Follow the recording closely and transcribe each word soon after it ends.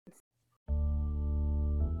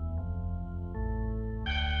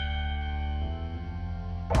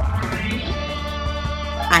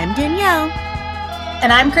I'm Danielle.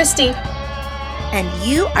 And I'm Christy. And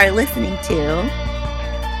you are listening to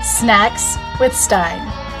Snacks with Stein.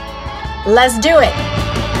 Let's do it.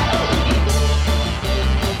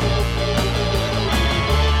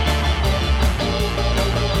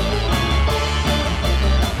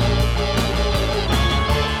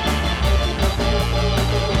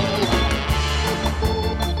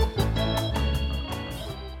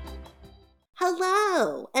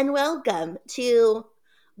 Hello and welcome to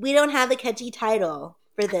We Don't Have a Catchy Title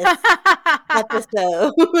for this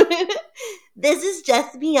episode. This is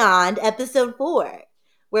Just Beyond episode 4,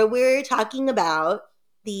 where we're talking about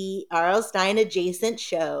the R.L. Stine adjacent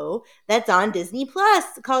show that's on Disney Plus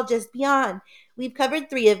called Just Beyond. We've covered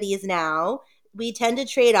 3 of these now. We tend to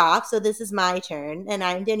trade off, so this is my turn, and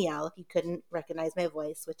I'm Danielle, if you couldn't recognize my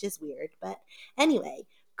voice, which is weird. But anyway,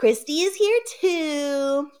 Christy is here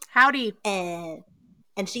too. Howdy.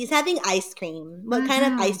 And she's having ice cream. What kind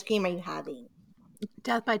of ice cream are you having?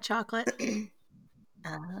 Death by chocolate.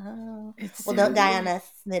 Oh. Well, don't die on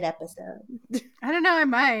us mid-episode. I don't know, I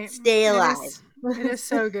might. Stay alive. It is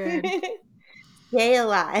so good. Stay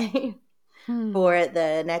alive for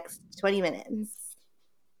the next 20 minutes.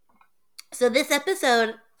 So this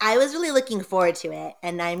episode, I was really looking forward to it.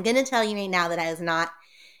 And I'm going to tell you right now that I was not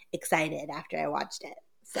excited after I watched it.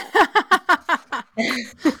 So.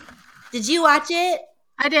 Did you watch it?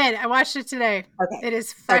 I did. I watched it today. Okay. It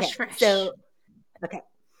is fresh. So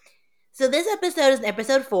this episode is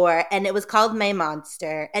episode 4, and it was called My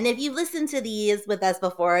Monster. And if you've listened to these with us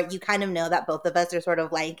before, you kind of know that both of us are sort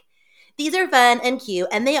of like, these are fun and cute,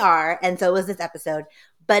 and they are. And so was this episode.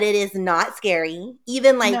 But it is not scary,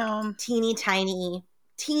 even like teeny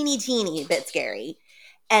bit scary.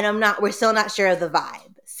 And we're still not sure of the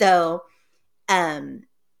vibe. So,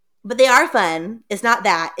 but they are fun. It's not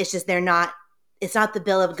that. It's just it's not the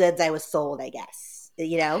bill of goods I was sold, I guess.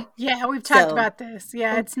 You know? Yeah, we've talked about this.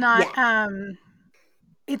 Yeah, it's not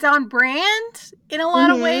it's on brand in a lot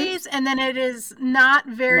of ways, and then it is not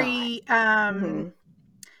very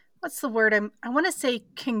what's the word? I want to say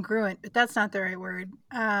congruent, but that's not the right word.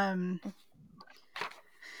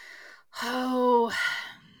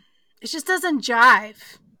 It just doesn't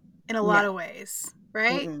jive in a lot of ways,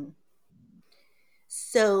 right?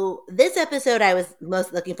 So this episode I was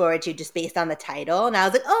most looking forward to just based on the title. And I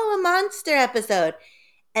was like, oh, a monster episode.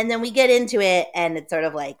 And then we get into it and it's sort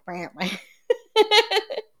of like,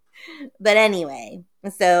 but anyway,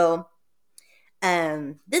 so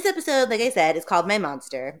this episode, like I said, is called My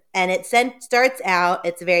Monster. And it starts out,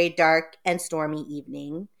 it's a very dark and stormy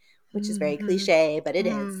evening, which is very cliche, but it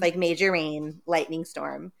is like major rain, lightning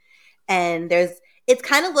storm. And it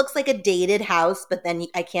kind of looks like a dated house, but then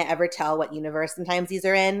I can't ever tell what universe sometimes these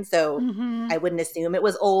are in. So I wouldn't assume it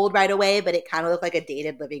was old right away, but it kind of looked like a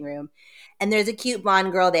dated living room. And there's a cute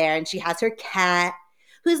blonde girl there, and she has her cat,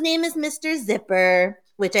 whose name is Mr. Zipper,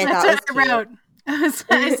 which I thought was cute. I wrote. I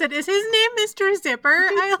said, is his name Mr. Zipper?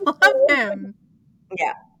 I love him.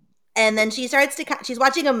 Yeah. And then she's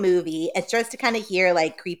watching a movie and starts to kind of hear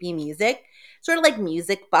like creepy music, sort of like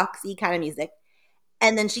music boxy kind of music.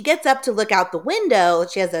 And then she gets up to look out the window.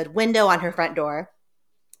 She has a window on her front door.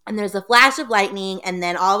 And there's a flash of lightning. And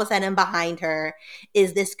then all of a sudden behind her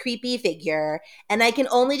is this creepy figure. And I can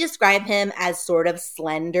only describe him as sort of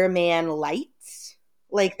Slender Man light.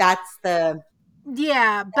 Like that's the...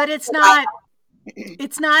 Yeah, but it's not...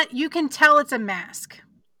 You can tell it's a mask.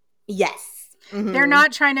 Yes. They're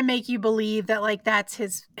not trying to make you believe that like that's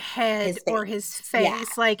his head or his face. Yeah.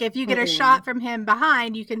 Like if you get a shot from him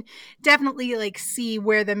behind, you can definitely like see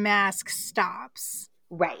where the mask stops.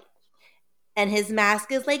 Right. And his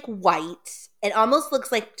mask is like white. It almost looks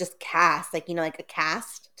like just cast, like, you know, like a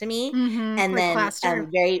cast to me. And like then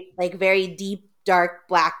very deep, dark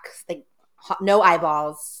black, like no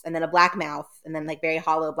eyeballs, and then a black mouth, and then like very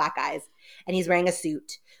hollow black eyes. And he's wearing a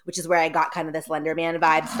suit, which is where I got kind of the Slender Man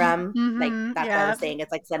vibes from. Like that's what I was saying.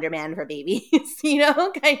 It's like Slender Man for babies, you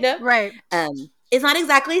know, kind of. Right. It's not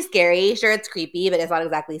exactly scary. Sure, it's creepy, but it's not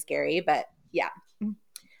exactly scary. But yeah.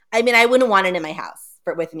 I mean, I wouldn't want it in my house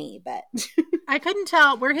with me, but I couldn't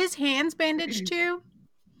tell. Were his hands bandaged too?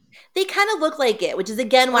 They kind of look like it, which is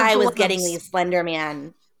again why I was getting these Slender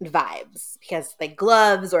Man vibes, because like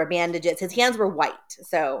gloves or bandages, his hands were white.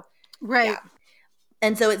 So right. Yeah.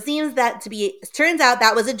 And so it turns out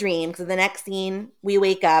that was a dream, because the next scene we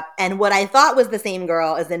wake up and what I thought was the same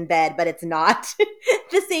girl is in bed, but it's not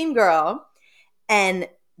the same girl.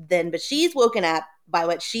 But she's woken up by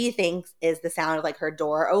what she thinks is the sound of like her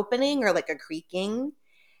door opening or like a creaking.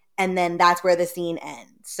 And then that's where the scene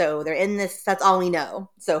ends. So they're in this, that's all we know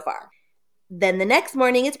so far. then the next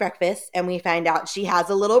morning it's breakfast, and we find out she has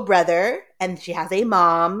a little brother and she has a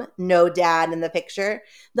mom, no dad in the picture.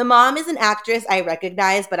 The mom is an actress I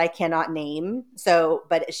recognize, but I cannot name. So,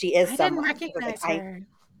 but she is someone. I didn't recognize her.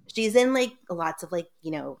 She's in like lots of like,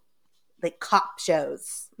 you know, like cop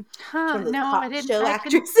shows. No, I didn't. Show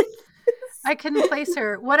actresses. I couldn't place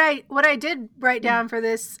her. What I did write down for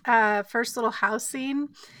this first little house scene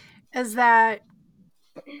is that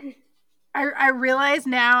I realize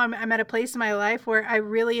now I'm at a place in my life where I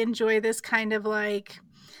really enjoy this kind of like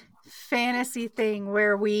fantasy thing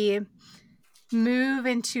where we move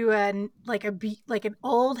into an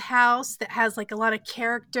old house that has like a lot of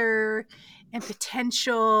character and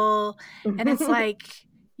potential, and it's like,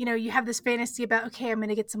 you know, you have this fantasy about, okay, I'm going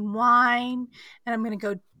to get some wine and I'm going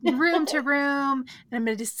to go room to room and I'm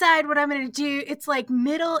going to decide what I'm going to do. It's like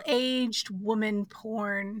middle-aged woman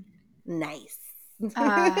porn. Nice.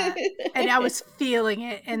 And I was feeling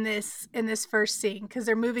it in this first scene because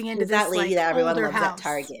they're moving into this that lady like that everyone older loves house. at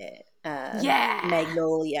Target. Yeah,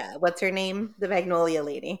 Magnolia. What's her name? The Magnolia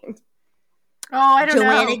lady. Oh, I don't know.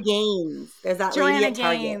 Joanna Gaines. There's that lady at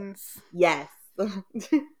Target. Gaines. Yes.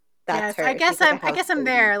 That's her. I guess I'm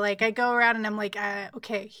there. Like I go around and I'm like,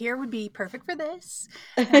 okay, here would be perfect for this.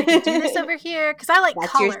 And I can do this over here because I like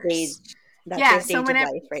That's colors. Your stage. That's your stage of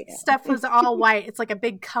life right now. Stuff was all white, it's like a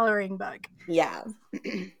big coloring book. Yeah.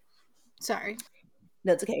 Sorry.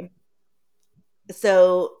 No, it's okay.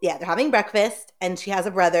 So yeah, they're having breakfast, and she has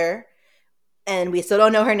a brother, and we still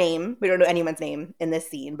don't know her name. We don't know anyone's name in this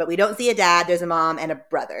scene, but we don't see a dad. There's a mom and a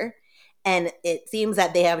brother. And it seems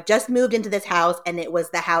that they have just moved into this house, and it was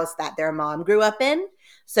the house that their mom grew up in.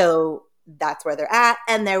 So that's where they're at.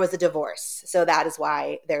 And there was a divorce. So that is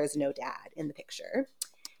why there is no dad in the picture.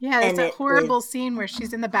 Yeah, there's that horrible scene where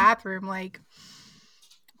she's in the bathroom, like,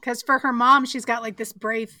 because for her mom, she's got like this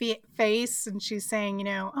brave face, and she's saying, you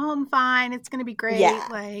know, oh, I'm fine. It's going to be great. Yeah.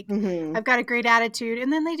 Like, I've got a great attitude.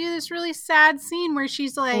 And then they do this really sad scene where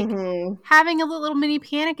she's like having a little mini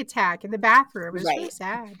panic attack in the bathroom. It's really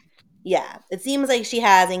sad. Yeah. It seems like she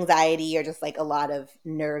has anxiety or just like a lot of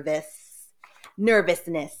nervousness,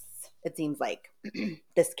 it seems like,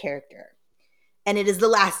 this character. And it is the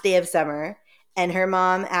last day of summer. And her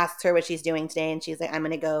mom asks her what she's doing today. And she's like, I'm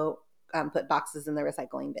going to go put boxes in the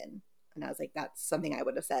recycling bin. And I was like, that's something I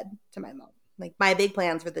would have said to my mom. Like, my big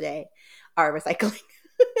plans for the day are recycling.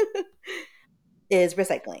 Is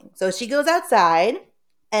recycling. So she goes outside,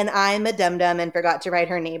 and I'm a dum-dum and forgot to write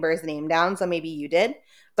her neighbor's name down. So maybe you did.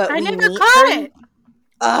 But I never caught it.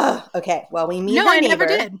 Okay. Well, we meet her neighbor. No, I never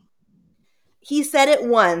did. He said it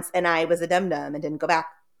once, and I was a dum-dum and didn't go back.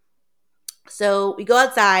 So we go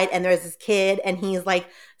outside, and there's this kid, and he's like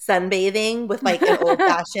sunbathing with like an old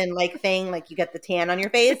fashioned like thing, like you get the tan on your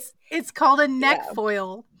face. It's called a neck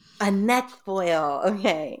foil. A neck foil,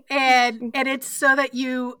 okay. And it's so that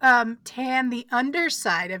you tan the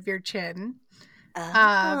underside of your chin,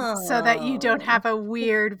 so that you don't have a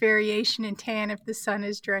weird variation in tan if the sun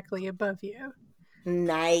is directly above you.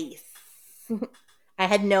 Nice. I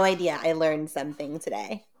had no idea. I learned something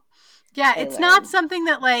today. Yeah, it's not something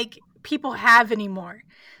that like people have anymore.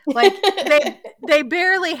 Like they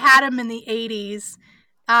barely had them in the 80s.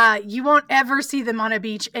 You won't ever see them on a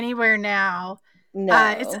beach anywhere now.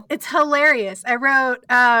 No. It's hilarious. I wrote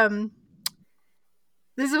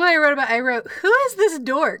this is what I wrote about. I wrote, who is this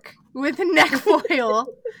dork with a neck foil?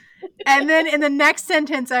 And then in the next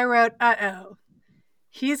sentence I wrote, uh-oh.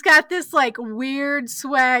 He's got this like weird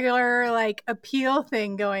swagger, like appeal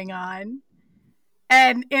thing going on.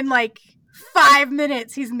 And in like 5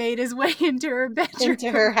 minutes, he's made his way into her bedroom.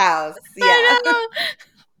 Into her house. Yeah. I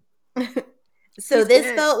know. So he's this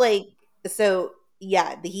good. Felt like, so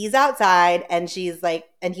yeah, he's outside, and she's like,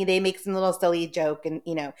 and they make some little silly joke, and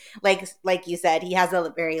you know, like you said, he has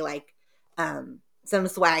a very like some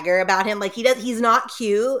swagger about him. Like he's not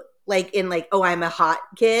cute, like in like, oh, I'm a hot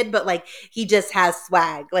kid, but like he just has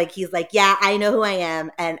swag. Like he's like, yeah, I know who I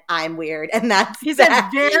am, and I'm weird, and he's a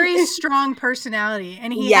very strong personality,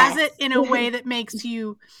 and he has it in a way that makes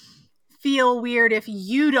you feel weird if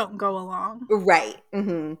you don't go along. Right.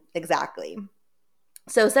 Mm-hmm. Exactly.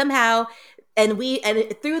 So somehow, and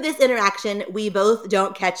through this interaction, we both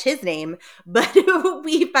don't catch his name, but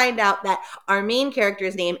we find out that our main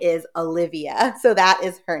character's name is Olivia. So that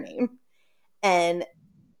is her name. And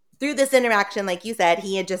through this interaction, like you said,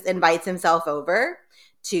 he just invites himself over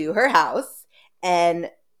to her house, and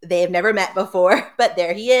they've never met before, but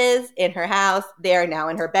there he is in her house. They're now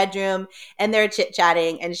in her bedroom, and they're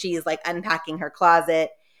chit-chatting, and she's like unpacking her closet.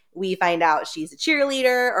 We find out she's a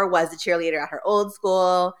cheerleader, or was a cheerleader at her old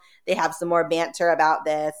school. they have some more banter about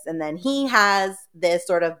this. And then he has this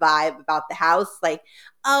sort of vibe about the house, like,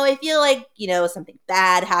 oh, I feel like, you know, something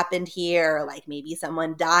bad happened here, or like maybe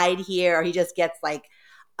someone died here, or he just gets like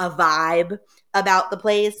a vibe about the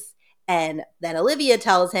place. And then Olivia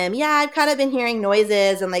tells him, yeah, I've kind of been hearing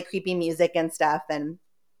noises and like creepy music and stuff, and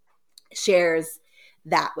shares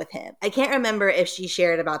that with him. I can't remember if she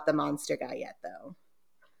shared about the monster guy yet, though.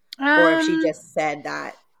 Or if she just said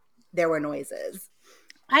that there were noises.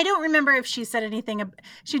 I don't remember if she said anything.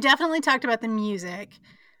 She definitely talked about the music.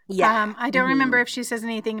 Yeah. I don't remember if she says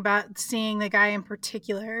anything about seeing the guy in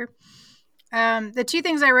particular. The two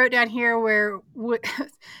things I wrote down here were,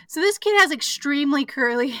 so this kid has extremely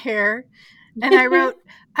curly hair. And I wrote,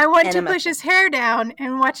 I want to push his hair down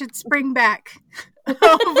and watch it spring back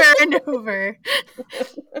over and over.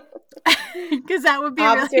 Because that would be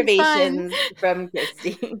observations really fun. From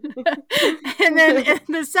Christy. And then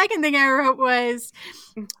the second thing I wrote was,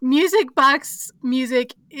 music box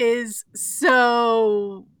music is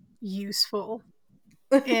so useful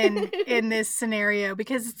in this scenario,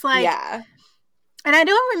 because it's like, yeah. And I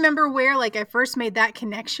don't remember where like I first made that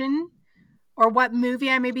connection, or what movie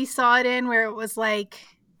I maybe saw it in, where it was like,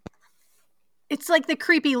 it's like the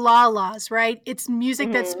creepy laws, right? It's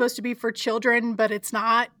music that's supposed to be for children, but it's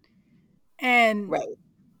not. And right.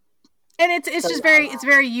 And it's just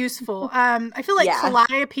very useful. I feel like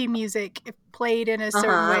calliope music, if played in a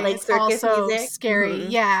certain way, like is also music. Scary.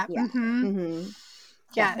 Yeah.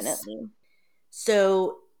 Yes. Definitely.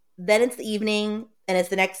 So then it's the evening and it's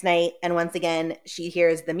the next night, and once again she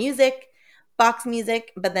hears the music, box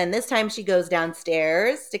music, but then this time she goes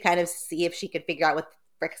downstairs to kind of see if she could figure out what the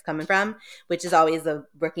frick's coming from, which is always a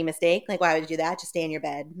rookie mistake. Like, why would you do that? Just stay in your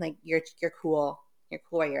bed. Like, you're cool. You're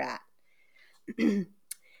cool where you're at. And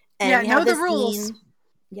know the rules. Scene.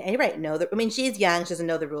 Yeah, you're right. I mean, she's young. She doesn't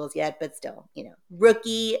know the rules yet, but still, you know,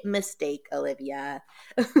 rookie mistake, Olivia.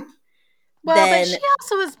 Well, but she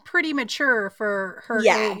also is pretty mature for her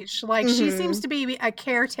age. Like, she seems to be a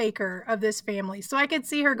caretaker of this family. So I could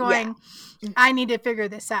see her going, I need to figure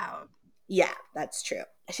this out. Yeah, that's true.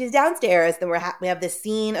 She's downstairs. Then we have this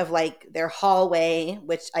scene of like their hallway,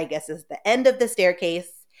 which I guess is the end of the staircase.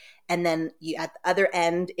 And then at the other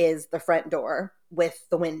end is the front door with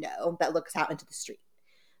the window that looks out into the street.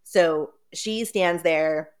 So she stands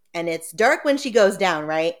there, and it's dark when she goes down,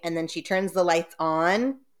 right? And then she turns the lights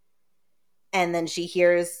on, and then she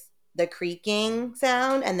hears the creaking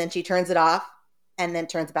sound, and then she turns it off and then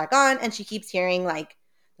turns it back on, and she keeps hearing like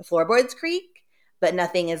the floorboards creak, but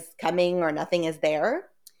nothing is coming or nothing is there.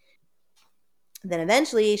 Then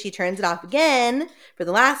eventually she turns it off again for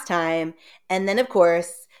the last time, and then of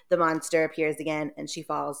course the monster appears again and she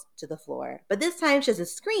falls to the floor. But this time she doesn't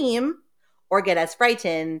scream or get as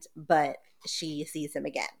frightened, but she sees him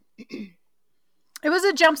again. It was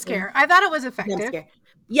a jump scare. I thought it was effective.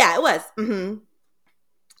 Yeah, it was.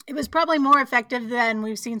 It was probably more effective than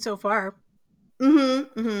we've seen so far.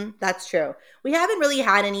 That's true. We haven't really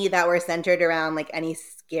had any that were centered around like any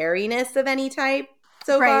scariness of any type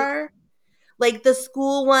so far. Like the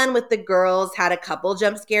school one with the girls had a couple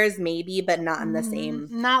jump scares, maybe, but not in the same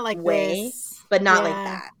not like way. This. But not like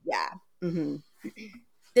that. Yeah.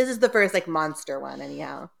 This is the first like monster one,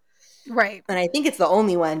 anyhow. Right. And I think it's the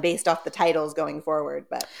only one based off the titles going forward.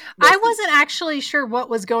 But I wasn't actually sure what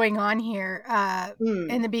was going on here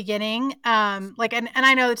in the beginning. And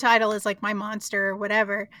I know the title is like My Monster or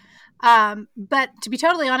whatever. But to be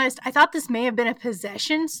totally honest, I thought this may have been a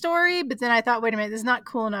possession story, but then I thought, wait a minute, this is not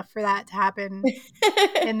cool enough for that to happen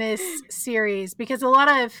in this series, because a lot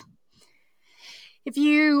of, if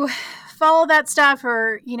you follow that stuff,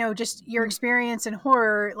 or, you know, just your experience in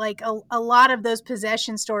horror, like a lot of those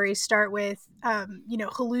possession stories start with, you know,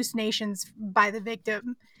 hallucinations by the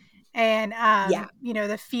victim. And, you know,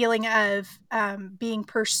 the feeling of being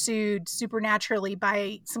pursued supernaturally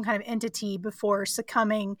by some kind of entity before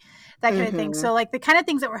succumbing, that kind of thing. So, like, the kind of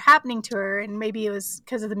things that were happening to her, and maybe it was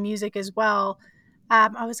because of the music as well,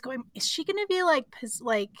 I was going, is she going to be like,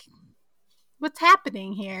 what's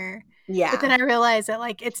happening here? Yeah. But then I realized that,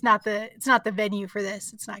 like, it's not the venue for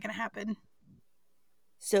this. It's not going to happen.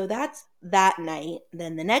 So that's that night.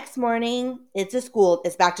 Then the next morning, it's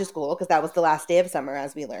back to school, because that was the last day of summer,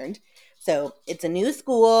 as we learned. So it's a new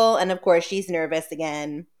school, and of course she's nervous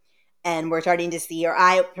again. And I started to see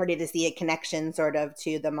a connection sort of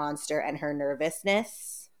to the monster and her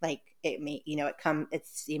nervousness. Like it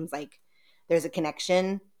seems like there's a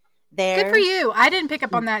connection there. Good for you. I didn't pick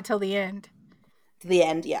up on that till the end. To the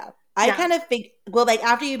end, yeah. I kind of think, well, like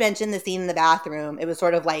after you mentioned the scene in the bathroom, it was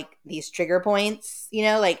sort of like these trigger points, you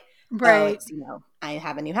know, like, right. I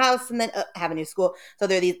have a new house and then I have a new school. So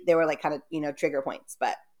there were like kind of, you know, trigger points,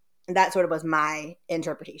 but That sort of was my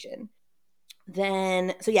interpretation.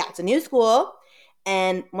 Then, so yeah, it's a new school.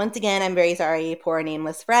 And once again, I'm very sorry, poor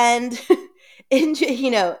nameless friend. And,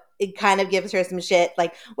 you know, it kind of gives her some shit.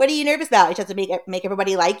 Like, what are you nervous about? You just have to make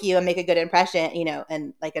everybody like you and make a good impression, you know,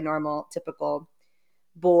 and like a normal, typical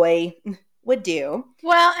boy would do.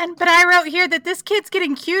 Well, but I wrote here that this kid's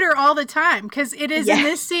getting cuter all the time, because it is in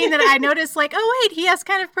this scene that I noticed, like, oh, wait, he has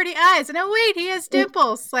kind of pretty eyes. And oh, wait, he has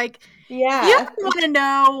dimples. Like, you want to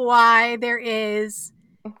know why there is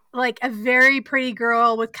like a very pretty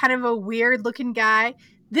girl with kind of a weird looking guy.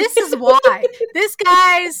 This is why. This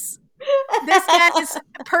guy's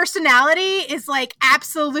personality is like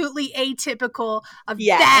absolutely atypical of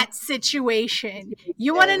that situation.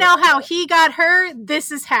 You want to know how he got her?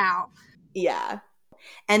 This is how. Yeah.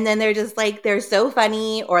 And then they're just like, they're so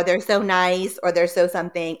funny, or they're so nice, or they're so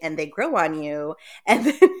something, and they grow on you. And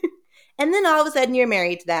then all of a sudden you're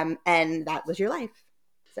married to them, and that was your life.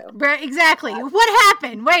 So exactly. What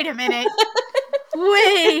happened? Wait a minute.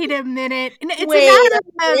 Wait a minute. And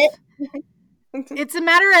it's a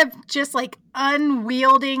matter of just like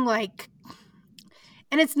unwielding, like,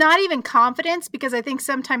 and it's not even confidence, because I think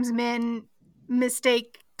sometimes men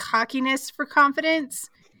mistake cockiness for confidence.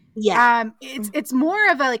 Yeah. It's more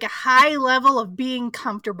of a high level of being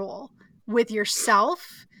comfortable with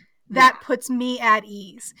yourself that puts me at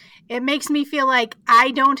ease. It makes me feel like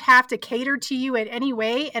I don't have to cater to you in any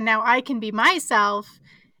way, and now I can be myself,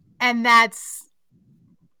 and that's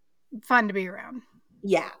fun to be around.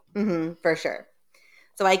 Yeah, for sure.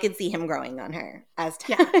 So I could see him growing on her as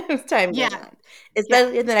time goes on,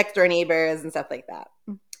 especially in the next door neighbors and stuff like that.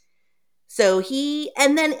 So he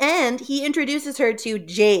introduces her to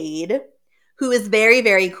Jade, who is very,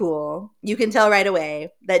 very cool. You can tell right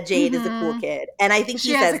away that Jade is a cool kid. And I think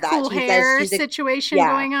she has a cool hair situation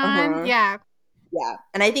going on. Yeah. Yeah.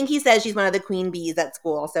 And I think he says she's one of the queen bees at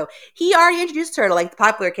school. So he already introduced her to like the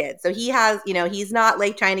popular kids. So he has, you know, he's not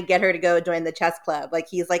like trying to get her to go join the chess club. Like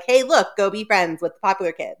he's like, hey, look, go be friends with the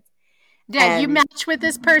popular kids. Yeah, you match with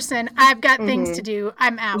this person. I've got things to do.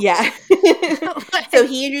 I'm out. Yeah. So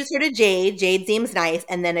he introduced her to Jade. Jade seems nice.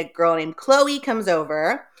 And then a girl named Chloe comes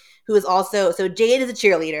over, who is also, so Jade is a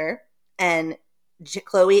cheerleader, and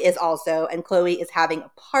Chloe is also, and Chloe is having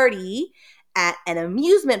a party at an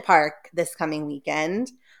amusement park this coming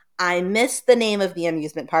weekend. I missed the name of the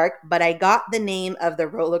amusement park, but I got the name of the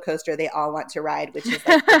roller coaster they all want to ride, which is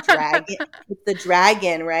like the dragon. It's the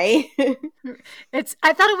dragon, right?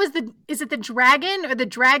 I thought it was is it the dragon or the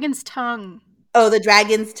dragon's tongue? Oh, the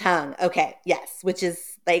dragon's tongue. Okay, yes, which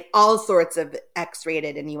is like all sorts of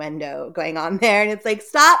X-rated innuendo going on there. And it's like,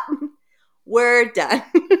 stop, we're done.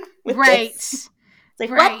 Right. This. It's like,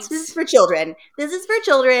 what? This is for children. This is for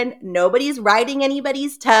children. Nobody's riding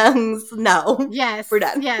anybody's tongues. No. Yes. We're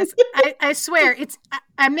done. Yes. I swear. It's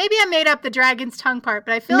maybe I made up the dragon's tongue part,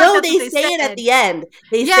 but I feel like they say it at the end.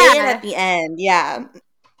 They say it at the end. Yeah.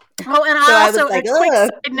 Oh, and also a quick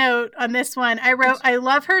side note on this one. I wrote, I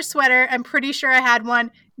love her sweater. I'm pretty sure I had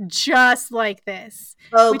one just like this.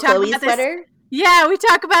 Oh, Chloe's sweater? Yeah, we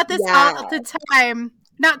talk about this all the time.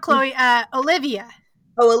 Not Chloe, Olivia.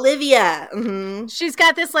 Oh, Olivia. Mm-hmm. She's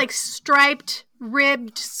got this like striped,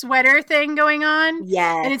 ribbed sweater thing going on.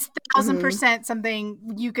 Yeah. And it's 1,000% something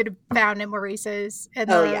you could have found at Maurice's in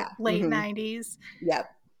the late 90s. Yep.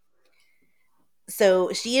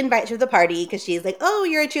 So she invites her to the party because she's like, oh,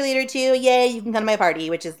 you're a cheerleader too. Yay, you can come to my party,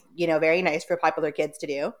 which is, you know, very nice for popular kids to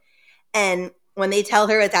do. And when they tell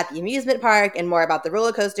her it's at the amusement park and more about the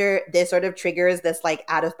roller coaster, this sort of triggers this like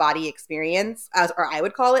out of body experience, or I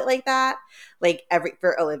would call it like that. Like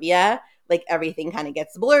for Olivia, like everything kind of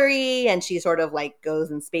gets blurry and she sort of like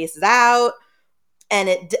goes and spaces out. And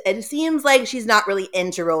it seems like she's not really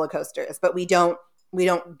into roller coasters, but we don't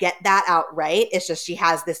get that outright. It's just she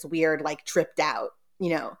has this weird like tripped out,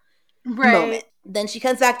 you know, moment. Then she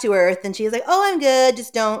comes back to Earth and she's like, oh, I'm good.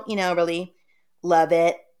 Just don't, you know, really love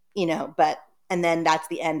it, you know, and then that's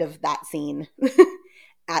the end of that scene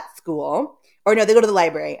at school. Or no, they go to the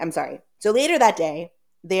library. I'm sorry. So later that day,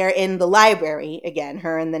 they're in the library again,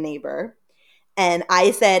 her and the neighbor. And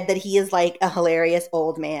I said that he is like a hilarious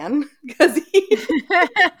old man because he's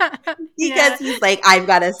like, I've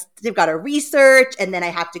got to research, and then I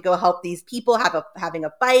have to go help these people having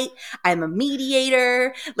a fight. I'm a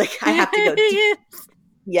mediator. Like I have to go.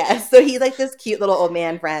 Yes. So he's like this cute little old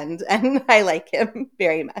man friend, and I like him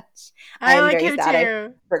very much. I'm like very sad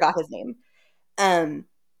too. I forgot his name.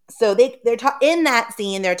 So they're in that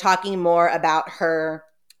scene, they're talking more about her.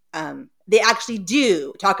 They actually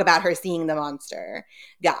do talk about her seeing the monster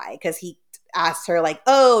guy because he asks her like,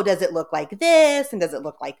 oh, does it look like this? And does it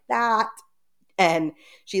look like that? And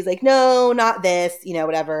she's like, no, not this, you know,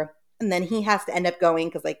 whatever. And then he has to end up going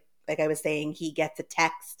because, like I was saying, he gets a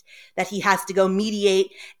text that he has to go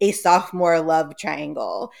mediate a sophomore love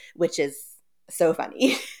triangle, which is so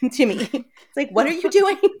funny to me. It's like, what are you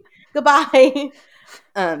doing? Goodbye.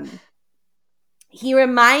 He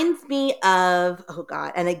reminds me of, oh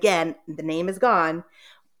God, and again, the name is gone,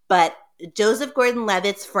 but Joseph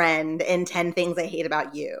Gordon-Levitt's friend in 10 Things I Hate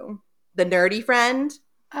About You, the nerdy friend.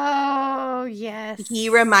 Oh, yes. He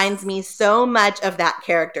reminds me so much of that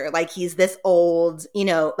character. Like, he's this old, you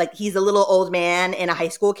know, like he's a little old man and a high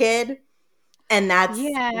school kid. And that's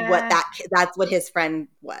what his friend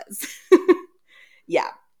was. Yeah.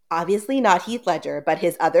 Obviously not Heath Ledger, but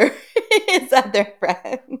his other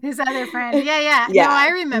friend. His other friend. Yeah. No, I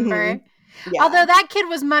remember. Mm-hmm. Yeah. Although that kid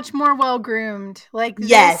was much more well groomed. Like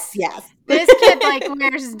yes. This kid like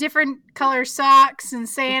wears different color socks and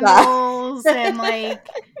sandals and like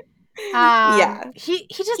he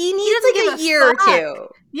needs like a year or two.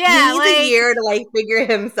 Yeah, he needs a year to like figure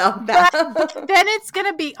himself out. Then it's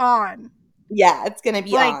gonna be on. Yeah, it's gonna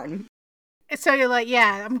be on. So you're like,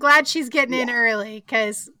 yeah, I'm glad she's getting in early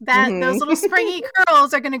because those little springy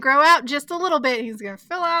curls are going to grow out just a little bit. He's going to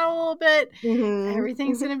fill out a little bit. Mm-hmm.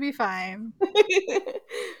 Everything's going to be fine.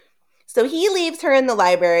 So he leaves her in the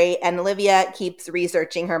library, and Olivia keeps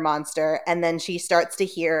researching her monster, and then she starts to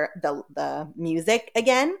hear the music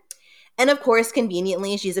again. And of course,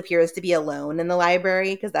 conveniently, she appears to be alone in the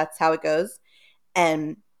library because that's how it goes.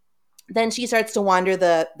 And then she starts to wander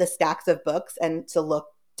the stacks of books and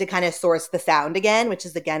to kind of source the sound again, which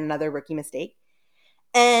is, again, another rookie mistake.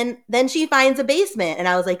 And then she finds a basement, and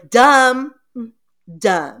I was like, dumb.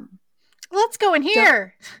 Let's go in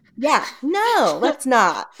here. Yeah, no, let's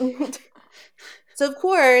not. So, of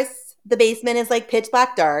course, the basement is, like, pitch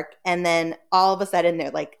black dark, and then all of a sudden,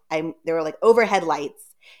 there were, like, overhead lights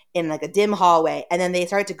in, like, a dim hallway, and then they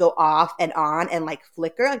start to go off and on and, like,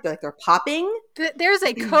 flicker, like they're popping. There's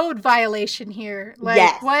a code violation here.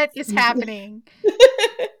 Like, What is happening?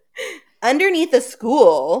 Underneath a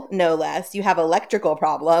school, no less, you have electrical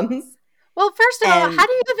problems. Well, first of all, how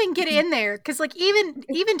do you even get in there? Because, like, even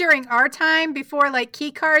during our time, before, like,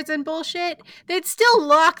 key cards and bullshit, they'd still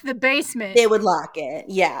lock the basement. They would lock it,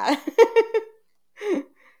 yeah.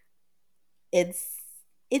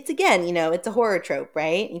 It's again, you know, it's a horror trope,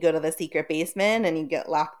 right? You go to the secret basement and you get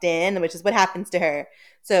locked in, which is what happens to her.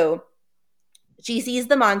 So she sees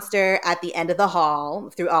the monster at the end of the hall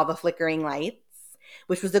through all the flickering lights,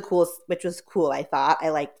 which was cool, I thought. I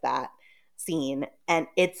liked that scene. And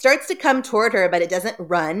it starts to come toward her, but it doesn't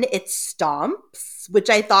run. It stomps, which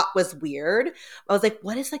I thought was weird. I was like,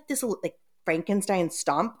 what is like this like Frankenstein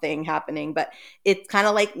stomp thing happening? But it kind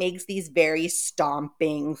of like makes these very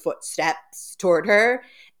stomping footsteps toward her,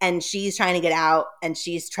 and she's trying to get out, and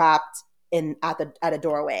she's trapped at a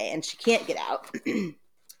doorway, and she can't get out.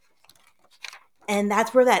 And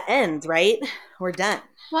that's where that ends, right? We're done.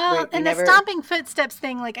 Well, the stomping footsteps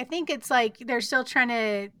thing, like, I think it's like they're still trying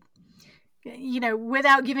to, you know,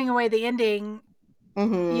 without giving away the ending,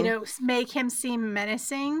 you know, make him seem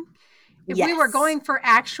menacing. If we were going for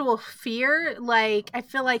actual fear, like, I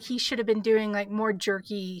feel like he should have been doing, like, more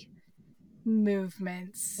jerky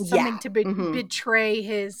movements. Something to betray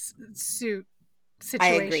his suit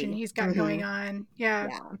situation he's got going on. Yeah.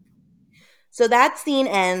 So that scene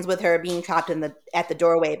ends with her being trapped at the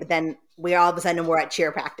doorway, but then we're at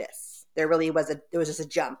cheer practice. There was just a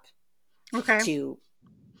jump. Okay.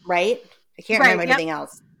 Right? I can't remember anything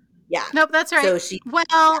else. Yeah. Nope, that's right. So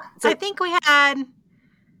I think we had,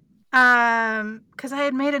 because I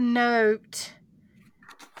had made a note.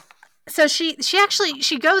 So she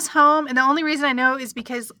goes home, and the only reason I know is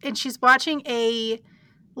because, and she's watching a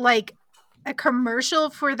commercial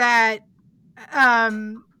for that,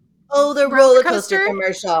 oh, the roller coaster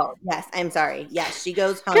commercial. Yes, I'm sorry. Yes, she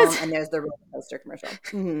goes home and there's the roller coaster commercial.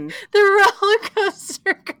 Mm-hmm. The roller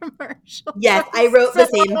coaster commercial. Yes, I wrote the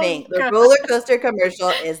same thing. The roller coaster commercial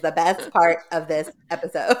is the best part of this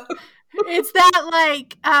episode. It's that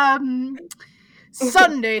like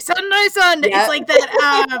Sunday. Yep. It's like that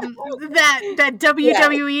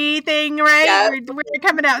WWE thing, right? Yep. Where you're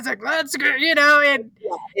coming out, it's like, let's go, you know, and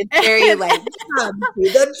it's very like, come to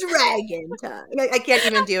the dragon time. I can't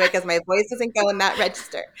even do it because my voice doesn't go in that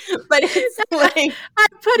register. But it's like, I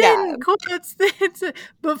put in quotes that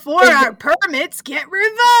before our permits get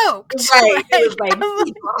revoked. Right. It was like,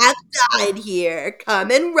 people have died here.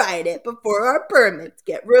 Come and write it before our permits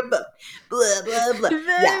get revoked. Blah, blah, blah.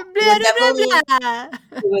 Yeah.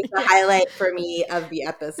 It was the highlight for me of the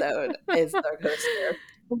episode is the coaster.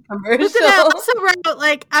 commercial. But then I also wrote,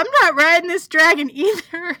 like, I'm not riding this dragon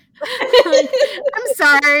either. Like, I'm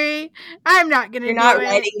sorry. I'm not going to do it. You're not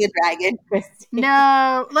riding the dragon, Christy.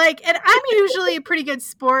 No. Like, and I'm usually a pretty good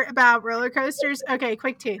sport about roller coasters. Okay,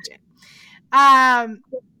 quick tangent.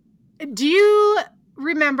 Do you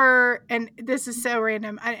remember, and this is so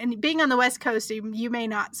random, and being on the West Coast, you may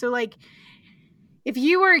not. So, like, if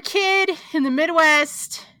you were a kid in the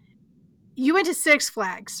Midwest, you went to Six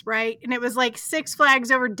Flags, right? And it was like Six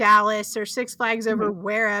Flags over Dallas or Six Flags over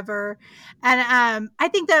wherever. And I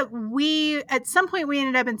think that at some point we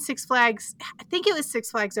ended up in Six Flags. I think it was Six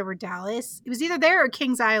Flags over Dallas. It was either there or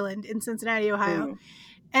Kings Island in Cincinnati, Ohio.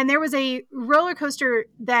 And there was a roller coaster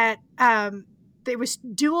that there was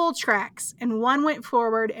dual tracks, and one went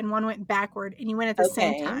forward and one went backward, and you went at the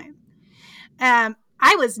same time.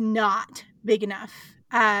 I was not big enough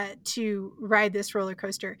to ride this roller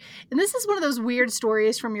coaster. And this is one of those weird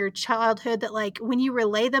stories from your childhood that, like, when you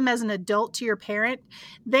relay them as an adult to your parent,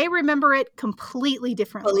 they remember it completely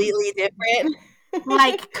differently. Completely different.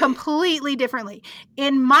 Like, completely differently.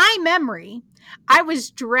 In my memory, I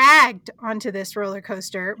was dragged onto this roller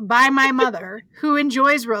coaster by my mother, who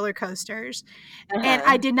enjoys roller coasters, and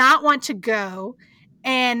I did not want to go.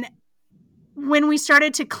 And when we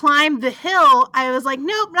started to climb the hill, I was like,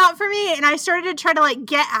 nope, not for me. And I started to try to, like,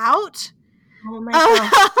 get out. Oh my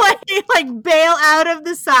God. like bail out of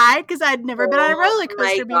the side, because I'd never been on a roller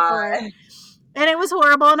coaster before. And it was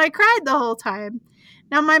horrible, and I cried the whole time.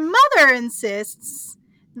 Now, my mother insists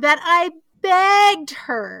that I begged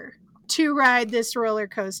her to ride this roller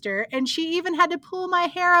coaster, and she even had to pull my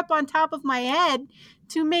hair up on top of my head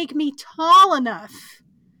to make me tall enough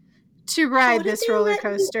to ride this roller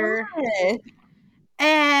coaster.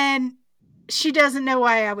 And she doesn't know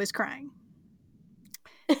why I was crying.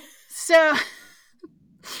 So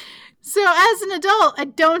as an adult, I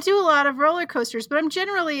don't do a lot of roller coasters, but I'm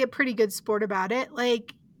generally a pretty good sport about it.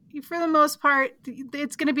 Like, for the most part,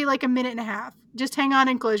 it's going to be like a minute and a half. Just hang on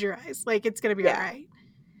and close your eyes. Like, it's going to be all right.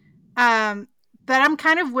 But I'm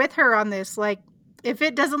kind of with her on this. Like, if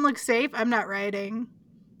it doesn't look safe, I'm not riding.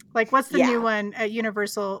 Like, what's the new one at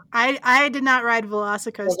Universal? I did not ride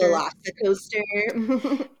Velocicoaster.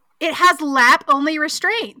 Velocicoaster. It has lap-only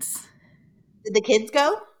restraints. Did the kids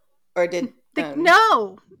go? Or did...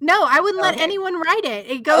 No, I wouldn't let anyone ride it.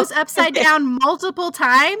 It goes upside down multiple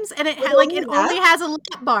times, and it only has a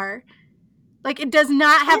lap bar. Like, it does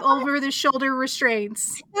not have over-the-shoulder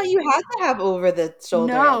restraints. I thought you had to have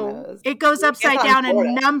over-the-shoulder. No, it goes upside down a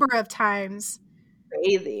number of times.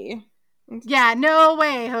 Crazy. Yeah, no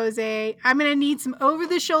way, Jose. I'm going to need some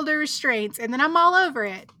over-the-shoulder restraints, and then I'm all over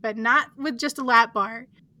it, but not with just a lap bar.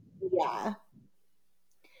 Yeah.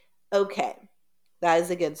 Okay. That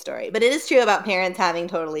is a good story. But it is true about parents having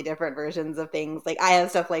totally different versions of things. Like, I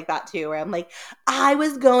have stuff like that too, where I'm like, I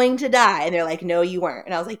was going to die. And they're like, no, you weren't.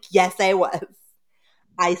 And I was like, yes, I was.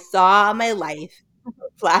 I saw my life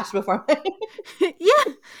flash before my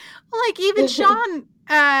Yeah. Well, like, even Sean,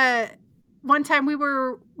 one time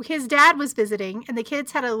his dad was visiting, and the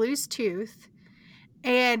kids had a loose tooth.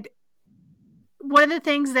 And one of the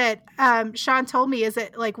things that Sean told me is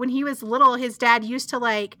that, like, when he was little, his dad used to,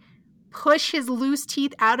 like, push his loose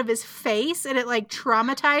teeth out of his face, and it, like,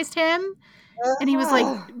 traumatized him. And he was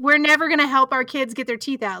like, we're never going to help our kids get their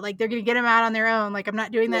teeth out. Like, they're going to get them out on their own. Like, I'm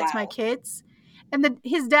not doing that to my kids. And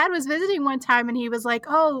his dad was visiting one time, and he was like,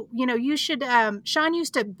 oh, you should, Sean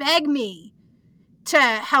used to beg me to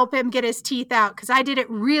help him get his teeth out, because I did it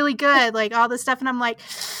really good, like, all this stuff. And I'm like,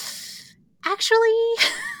 actually,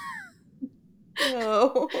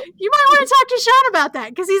 no. You might want to talk to Sean about that,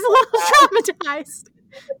 because he's a little traumatized.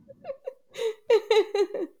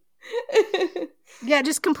 Yeah,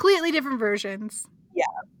 just completely different versions. Yeah.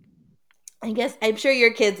 I guess I'm sure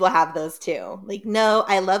your kids will have those too. Like, no,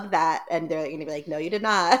 I love that. And they're going to be like, no, you did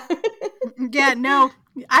not. Yeah, no,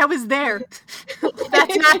 I was there.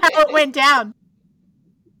 That's not how it went down.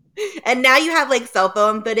 And now you have, like, cell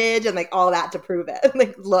phone footage and, like, all that to prove it.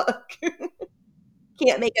 Like, look.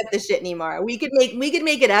 Can't make up this shit anymore. We could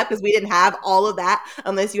make it up because we didn't have all of that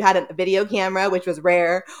unless you had a video camera, which was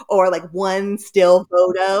rare, or like one still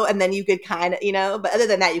photo, and then you could kind of, but other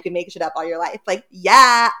than that, you can make shit up all your life. Like,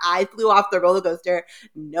 yeah, I flew off the roller coaster.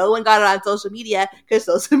 No one got it on social media because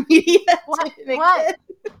social media what?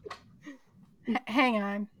 Hang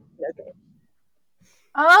on. Okay.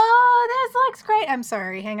 Oh, this looks great. I'm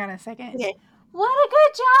sorry. Hang on a second. Okay. What a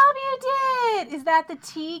good job you did! Is that the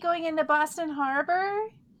T going into Boston Harbor?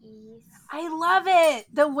 Yes. I love it.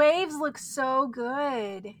 The waves look so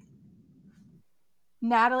good.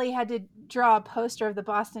 Natalie had to draw a poster of the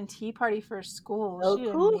Boston Tea Party for school. Oh,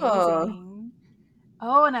 cool. Amazing.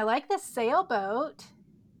 Oh, and I like the sailboat.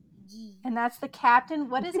 And that's the captain.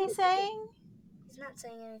 What is he saying? He's not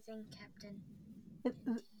saying anything, Captain.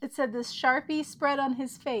 It said the Sharpie spread on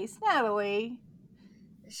his face. Natalie.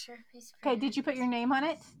 The Sharpie spread. Okay, did you put your name on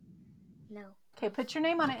it? No. Okay, put your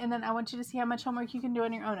name on it, and then I want you to see how much homework you can do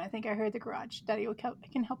on your own. I think I heard the garage. Daddy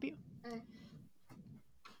can help you.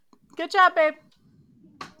 Good job, babe.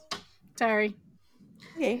 Sorry.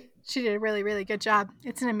 Okay. She did a really, really good job.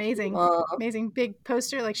 It's an amazing big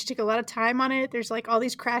poster. Like, she took a lot of time on it. There's like all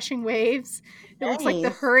these crashing waves. It looks like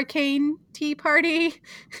the Hurricane Tea Party.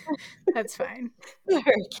 That's fine. The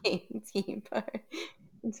Hurricane Tea Party.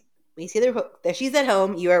 We see there. She's at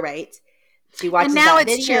home. You are right. She watches. And now that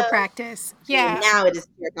it's video. Cheer practice. Yeah. And now it is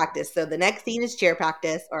cheer practice. So the next scene is cheer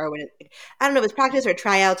practice, or when I don't know if it's practice or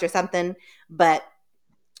tryouts or something, but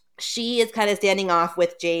she is kind of standing off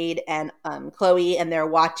with Jade and Chloe, and they're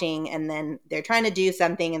watching, and then they're trying to do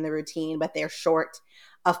something in the routine, but they're short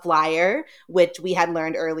a flyer, which we had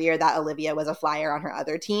learned earlier that Olivia was a flyer on her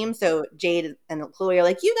other team. So Jade and Chloe are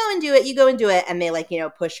like, you go and do it. And they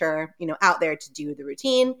push her, out there to do the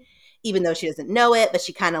routine, even though she doesn't know it, but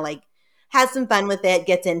she kind of has some fun with it,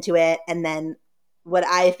 gets into it. And then what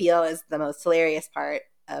I feel is the most hilarious part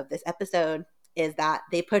of this episode is that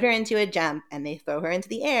they put her into a jump and they throw her into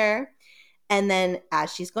the air. And then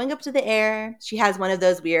as she's going up to the air, she has one of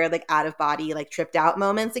those weird, out of body, tripped out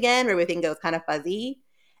moments again where everything goes kind of fuzzy.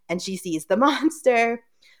 And she sees the monster,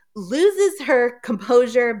 loses her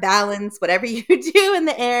composure, balance, whatever you do in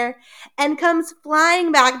the air, and comes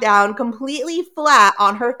flying back down completely flat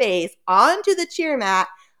on her face onto the cheer mat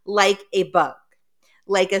like a bug,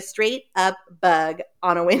 like a straight up bug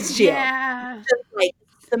on a windshield. Yeah. Just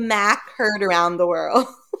smack heard around the world.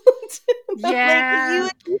 Yeah. You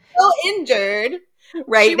would be so injured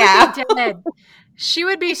right now. She would be dead. She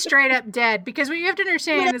would be straight up dead, because what you have to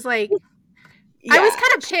understand is I was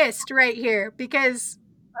kind of pissed right here because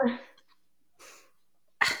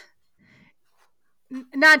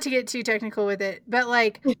not to get too technical with it, but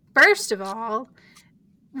first of all,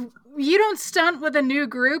 you don't stunt with a new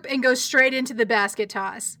group and go straight into the basket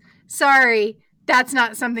toss. Sorry, that's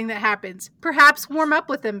not something that happens. Perhaps warm up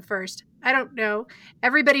with them first. I don't know.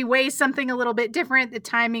 Everybody weighs something a little bit different. The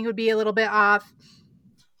timing would be a little bit off.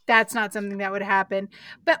 That's not something that would happen.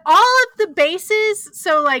 But all of the bases,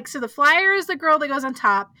 so the flyer is the girl that goes on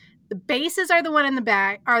top. The bases are the one in the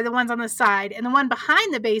back, are the ones on the side, and the one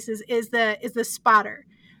behind the bases is the spotter.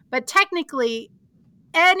 But technically,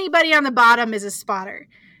 anybody on the bottom is a spotter.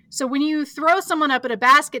 So when you throw someone up at a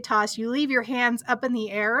basket toss, you leave your hands up in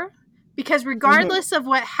the air, because regardless of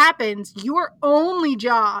what happens, your only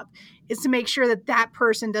job is to make sure that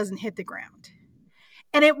person doesn't hit the ground.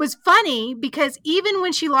 And it was funny because even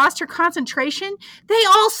when she lost her concentration, they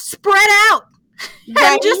all spread out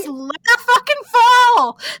and just let her fucking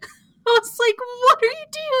fall. I was like, what are you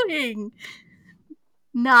doing?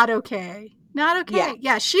 Not okay. Not okay.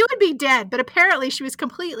 Yeah, she would be dead, but apparently she was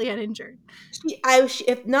completely uninjured.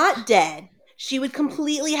 If not dead, she would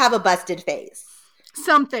completely have a busted face.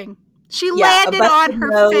 Something. She landed on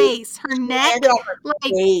her face, her neck.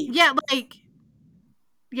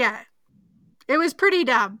 Yeah. It was pretty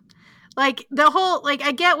dumb. The whole,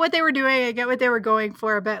 I get what they were doing. I get what they were going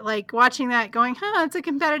for. But, watching that going, it's a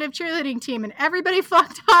competitive cheerleading team. And everybody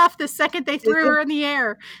fucked off the second they threw her in the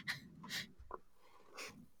air.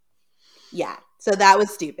 Yeah. So that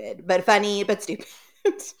was stupid. But funny, but stupid.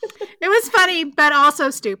 It was funny, but also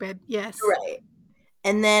stupid. Yes. Right.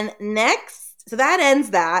 And then next, so that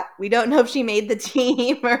ends that. We don't know if she made the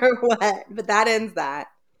team or what, but that ends that.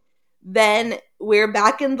 Then we're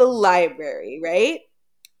back in the library, right?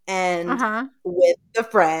 And with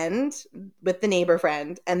the neighbor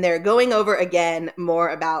friend, and they're going over again more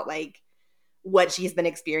about what she's been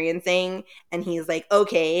experiencing. And he's like,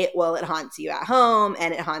 okay, well, it haunts you at home,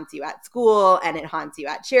 and it haunts you at school, and it haunts you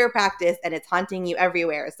at cheer practice, and it's haunting you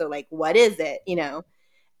everywhere. So what is it,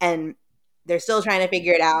 And they're still trying to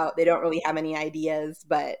figure it out. They don't really have any ideas,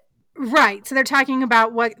 but right. So they're talking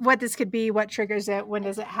about what this could be, what triggers it, when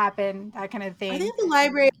does it happen, that kind of thing. Are they at the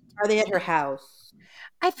library? Or are they at her house?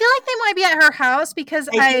 I feel like they might be at her house because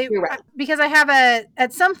I have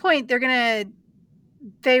at some point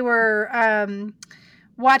they were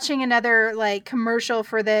watching another commercial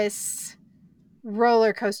for this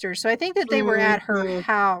roller coaster. So I think that they were at her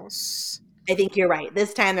house. I think you're right.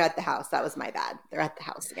 This time they're at the house. That was my bad. They're at the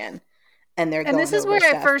house again. And this is where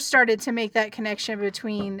I first started to make that connection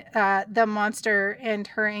between the monster and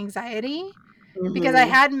her anxiety, because I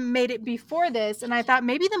hadn't made it before this, and I thought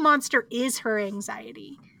maybe the monster is her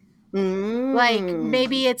anxiety.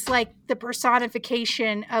 Maybe it's the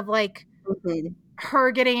personification of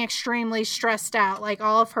her getting extremely stressed out, like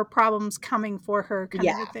all of her problems coming for her kind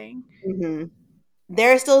of a thing. Mm-hmm.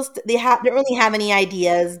 They're still they don't really have any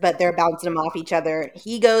ideas, but they're bouncing them off each other.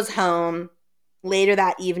 He goes home later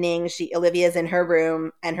that evening. Olivia's in her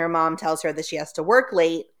room, and her mom tells her that she has to work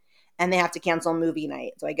late, and they have to cancel movie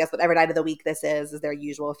night. So I guess whatever night of the week this is their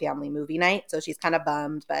usual family movie night. So she's kind of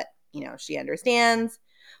bummed, but she understands.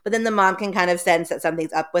 But then the mom can kind of sense that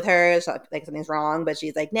something's up with her, like something's wrong. But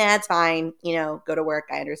she's like, "Nah, it's fine. Go to work.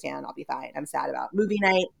 I understand. I'll be fine. I'm sad about movie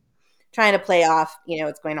night." Trying to play off,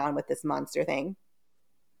 what's going on with this monster thing.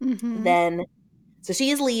 Mm-hmm. Then, so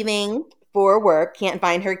she's leaving for work, can't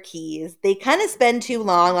find her keys. They kind of spend too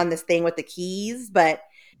long on this thing with the keys, but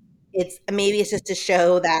maybe it's just to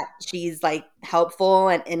show that she's like helpful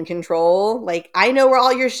and in control. Like, I know where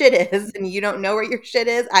all your shit is and you don't know where your shit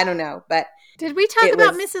is. I don't know, but did we talk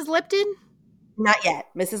about Mrs. Lipton? Not yet.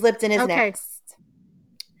 Mrs. Lipton is next.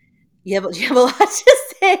 You have a lot to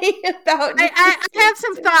say about I have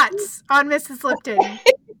some thoughts on Mrs. Lipton.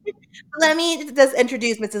 Let me just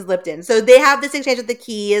introduce Mrs. Lipton. So they have this exchange with the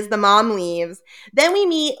keys. The mom leaves. Then we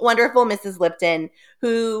meet wonderful Mrs. Lipton,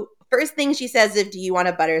 who first thing she says is, "Do you want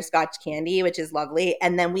a butterscotch candy?" Which is lovely.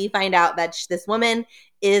 And then we find out that this woman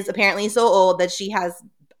is apparently so old that she has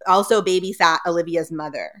also babysat Olivia's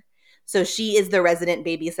mother. So she is the resident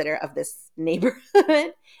babysitter of this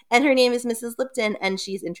neighborhood. And her name is Mrs. Lipton, and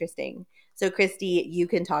she's interesting. So, Christy, you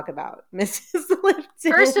can talk about Mrs. Lipton.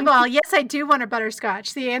 First of all, yes, I do want a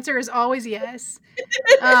butterscotch. The answer is always yes.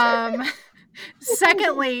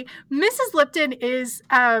 Secondly, Mrs. Lipton is,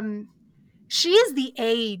 she is the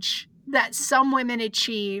age that some women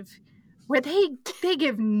achieve where they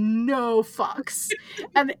give no fucks.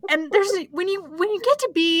 And there's, when you get to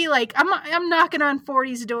be like, I'm knocking on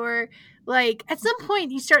 40's door, like at some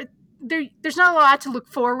point you start, there's not a lot to look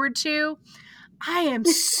forward to. I am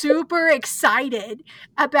super excited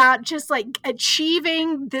about just like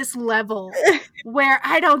achieving this level where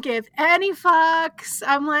I don't give any fucks.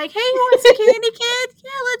 I'm like, hey, you want some candy, kid?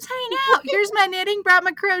 Yeah, let's hang out. Here's my knitting, brought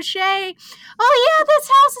my crochet. Oh yeah, this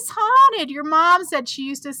house is haunted. Your mom said she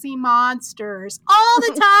used to see monsters all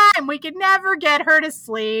the time. We could never get her to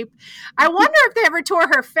sleep. I wonder if they ever tore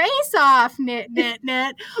her face off, knit.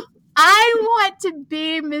 I want to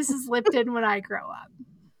be Mrs. Lipton when I grow up.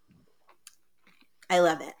 I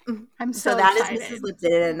love it. I'm so that excited. is Mrs.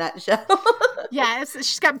 Lipton in a nutshell. Yes,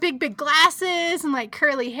 she's got big glasses and like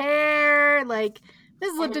curly hair. Like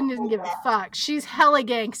Mrs. Lipton doesn't give a fuck. She's hella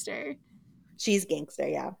gangster. She's gangster,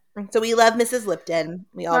 yeah. So we love Mrs. Lipton.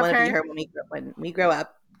 We all want to be her when we grow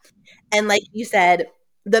up. And like you said,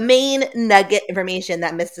 the main nugget information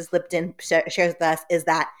that Mrs. Lipton shares with us is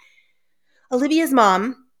that Olivia's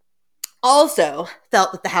mom also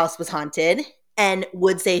felt that the house was haunted and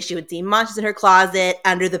would say she would see monsters in her closet,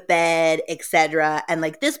 under the bed, etc. And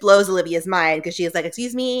like this blows Olivia's mind because she is like,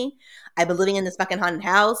 "Excuse me, I've been living in this fucking haunted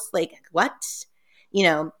house. Like what?"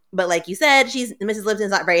 But like you said, Mrs.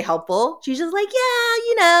 Lipton's not very helpful. She's just like,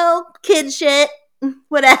 "Yeah, kid shit,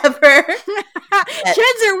 whatever."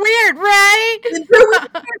 Kids are weird, right?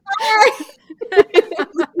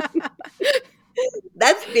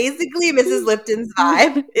 That's basically Mrs. Lipton's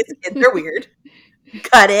vibe. Kids are weird.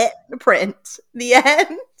 Cut it, print, the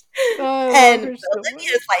end. And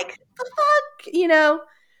Olivia's like, the fuck,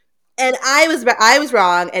 And I was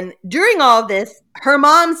wrong. And during all of this, her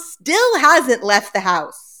mom still hasn't left the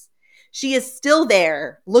house. She is still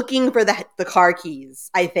there looking for the car keys,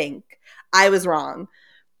 I think. I was wrong.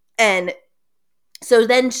 And so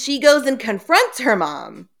then she goes and confronts her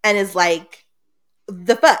mom and is like,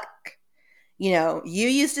 the fuck? You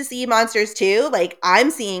used to see monsters too? Like,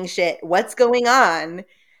 I'm seeing shit. What's going on?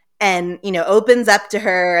 And, opens up to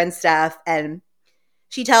her and stuff. And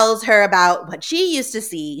she tells her about what she used to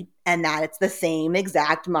see and that it's the same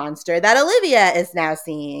exact monster that Olivia is now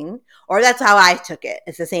seeing. Or that's how I took it.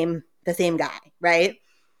 It's the same guy, right?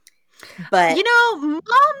 But Mom,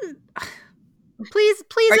 please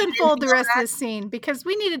unfold the rest of this scene because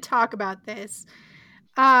we need to talk about this.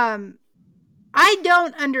 I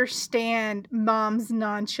don't understand Mom's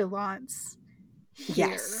nonchalance here.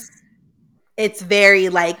 Yes. It's very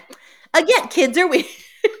like, again, kids are weird.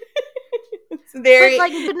 It's very but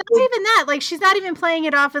not even that. Like, she's not even playing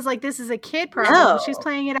it off as like this is a kid problem. No. She's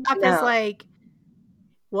playing it off as like,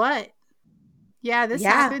 what? Yeah, this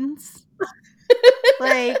happens.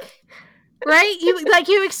 Like, right?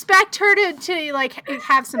 You expect her to like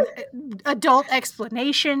have some adult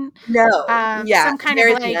explanation. No, some kind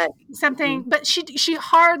of like something. But she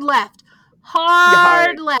hard left.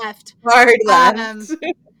 Hard left.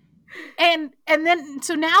 And then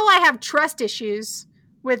so now I have trust issues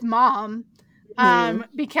with Mom.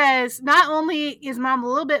 Because not only is mom a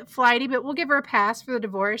little bit flighty, but we'll give her a pass for the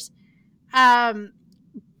divorce.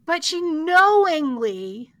 But she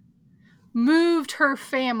knowingly moved her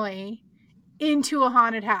family into a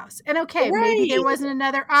haunted house. And okay, maybe there wasn't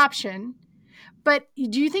another option, but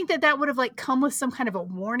do you think that would have like come with some kind of a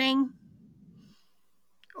warning?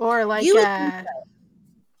 Or like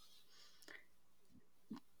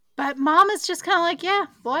but mom is just kind of like, yeah,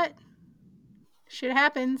 what? Shit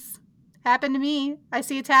happens. Happened to me. I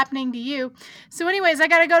see it's happening to you. So anyways, I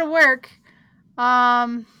gotta go to work.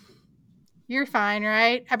 You're fine,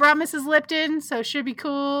 right? I brought Mrs. Lipton, so it should be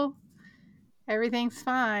cool. Everything's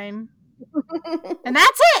fine. And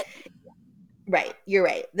that's it. Right. You're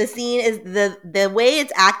right. The scene is the way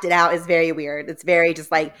it's acted out is very weird. It's very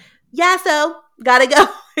just like, yeah, so gotta go.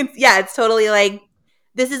 It's totally like,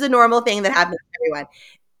 this is a normal thing that happens to everyone.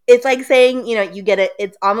 It's like saying, you get it.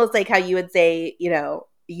 It's almost like how you would say,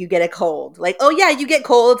 you get a cold. Like, oh yeah, you get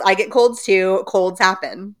colds. I get colds too. Colds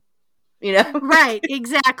happen. Right,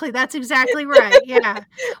 exactly. That's exactly right. Yeah.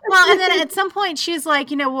 Well, and then at some point she's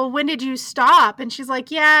like, well, when did you stop? And she's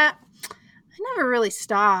like, yeah, I never really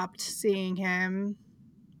stopped seeing him.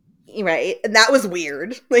 Right. And that was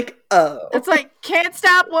weird. Like, oh. It's like, can't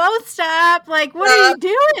stop, won't stop. Like, what are you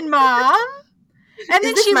doing, Mom? And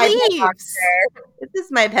then she leaves. This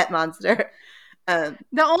is my pet monster.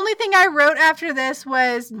 The only thing I wrote after this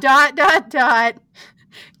was ... Good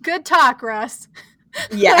talk, Russ.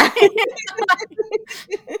 Yeah.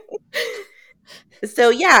 So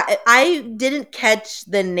yeah, I didn't catch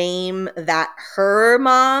the name that her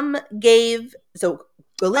mom gave. So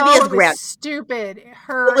Olivia's grandma. Stupid.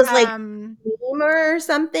 Her it was like Squeamer or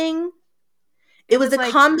something. It was a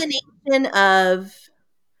like, combination of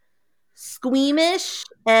Squeamish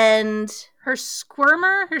and her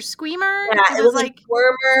Squirmer. Yeah, it was like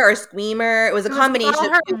Squirmer or Squeamer. It was a combination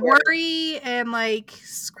of her worry and like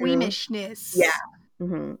squeamishness. Yeah.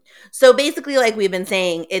 Mm-hmm. So basically, like we've been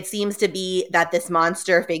saying, it seems to be that this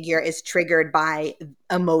monster figure is triggered by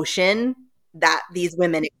emotion that these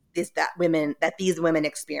women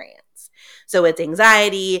experience. So it's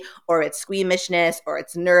anxiety, or it's squeamishness, or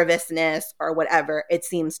it's nervousness, or whatever. It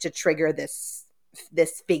seems to trigger this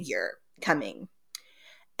figure coming.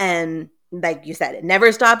 And like you said, it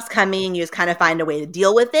never stops coming. You just kind of find a way to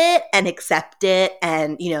deal with it and accept it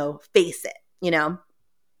and, face it,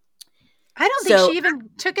 I don't think she even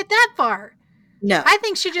took it that far. No. I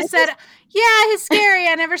think she just said, yeah, he's scary.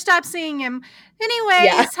 I never stopped seeing him. Anyways,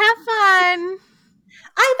 have fun.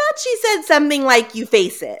 I thought she said something like you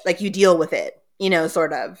face it, like you deal with it,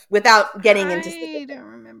 sort of, without getting into specifics. I don't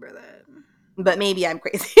remember that. But maybe I'm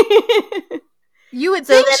crazy. You would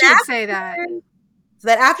think she'd say that. So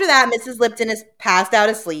then after that, Mrs. Lipton is passed out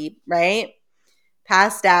asleep, right?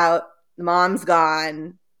 Passed out. The mom's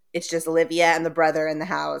gone. It's just Olivia and the brother in the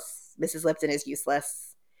house. Mrs. Lipton is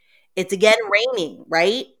useless. It's again raining,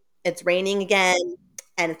 right? It's raining again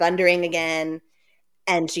and thundering again.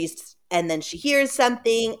 And then she hears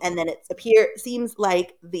something, and then it seems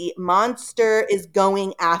like the monster is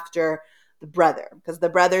going after the brother because the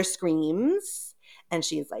brother screams, and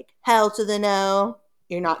she's like, hell to the no.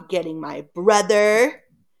 You're not getting my brother.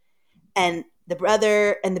 And the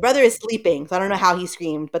brother is sleeping. So I don't know how he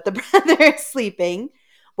screamed, but the brother is sleeping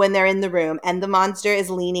when they're in the room, and the monster is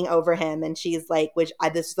leaning over him, and she's like, this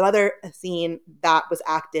is another scene that was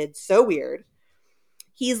acted so weird.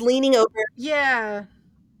 He's leaning over. Yeah.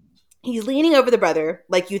 He's leaning over the brother,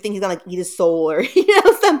 like you think he's gonna like eat his soul or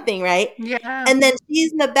something, right? Yeah. And then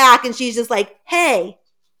she's in the back, and she's just like, "Hey,"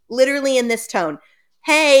 literally in this tone,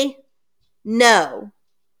 "Hey, no,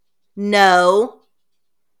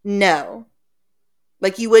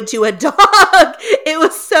 like you would to a dog." It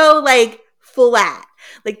was so like flat,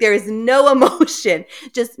 like there is no emotion,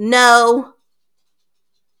 just no,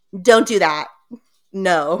 don't do that,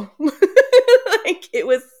 no. Like it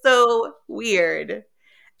was so weird.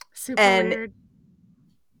 Super weird.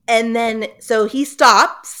 And then, so he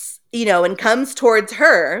stops, and comes towards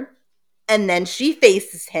her, and then she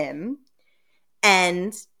faces him,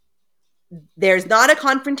 and there's not a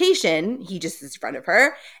confrontation. He just is in front of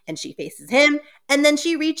her, and she faces him, and then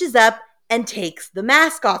she reaches up and takes the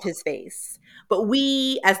mask off his face. But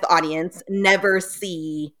we, as the audience, never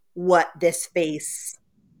see what this face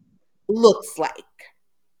looks like.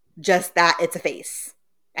 Just that it's a face,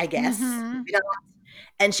 I guess. Mm-hmm.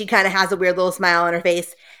 And she kind of has a weird little smile on her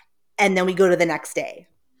face. And then we go to the next day.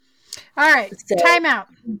 All right. So, time out.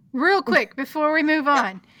 Real quick before we move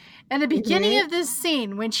on. In the beginning of this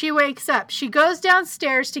scene, when she wakes up, she goes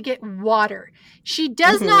downstairs to get water. She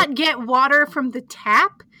does not get water from the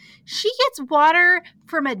tap. She gets water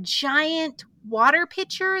from a giant water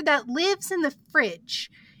pitcher that lives in the fridge.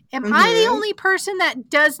 Am I the only person that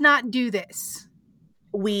does not do this?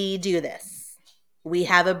 We do this. We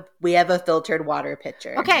have a filtered water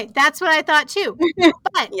pitcher. Okay, that's what I thought too.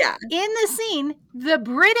 But yeah. In the scene, the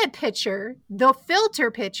Brita pitcher, the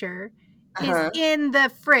filter pitcher, is in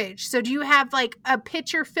the fridge. So do you have like a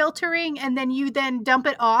pitcher filtering and then you then dump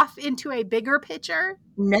it off into a bigger pitcher?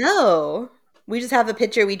 No. We just have the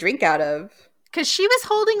pitcher we drink out of. Because she was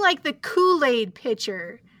holding like the Kool-Aid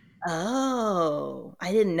pitcher. Oh,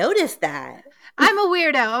 I didn't notice that. I'm a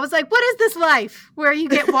weirdo. I was like, what is this life where you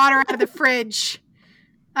get water out of the fridge?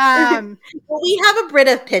 Well, we have a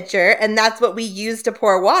Brita pitcher, and that's what we use to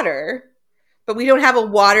pour water. But we don't have a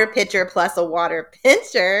water pitcher plus a water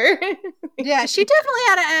pitcher. Yeah, she definitely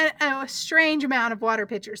had a strange amount of water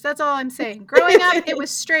pitchers. That's all I'm saying. Growing up, it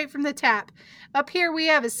was straight from the tap. Up here, we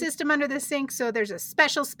have a system under the sink, so there's a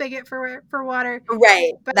special spigot for water.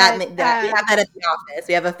 Right. But we have that at the office.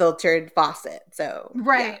 We have a filtered faucet. So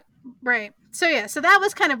right. So that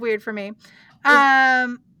was kind of weird for me.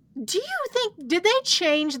 Do you think, did they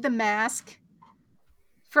change the mask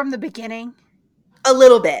from the beginning? A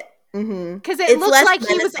little bit. Because it looked like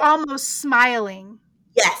menacing. He was almost smiling.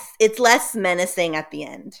 Yes, it's less menacing at the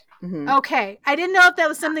end. Okay. I didn't know if that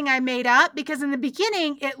was something I made up, because in the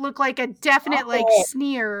beginning, it looked like a definite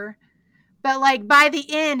sneer. But like by the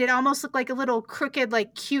end, it almost looked like a little crooked,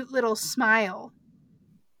 like cute little smile.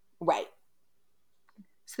 Right.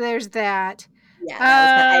 So there's that. Yeah.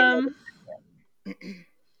 That was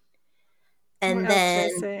and what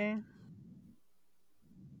then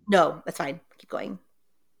no, that's fine. Keep going.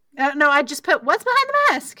 No, I just put what's behind the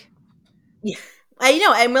mask. Yeah,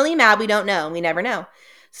 I'm really mad. We don't know. We never know.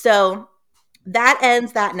 So that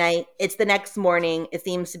ends that night. It's the next morning. It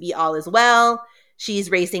seems to be all is well.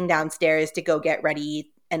 She's racing downstairs to go get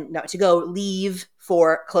ready and to go leave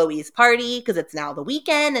for Chloe's party because it's now the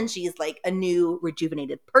weekend and she's like a new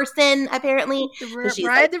rejuvenated person apparently.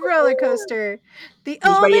 Ride the roller coaster. The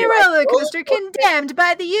only roller coaster condemned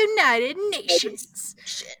by the United Nations.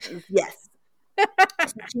 Yes.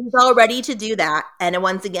 She's all ready to do that. And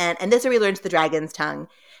once again, and this is where we learned the dragon's tongue.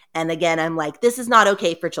 And again, I'm like, this is not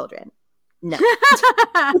okay for children. No.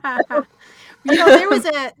 There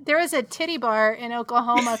was a titty bar in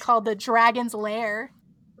Oklahoma called the Dragon's Lair.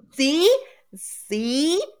 See?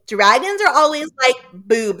 Dragons are always like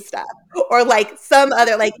boob stuff or like some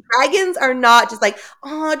other, like dragons are not just like,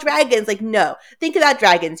 oh, dragons. Like, no. Think about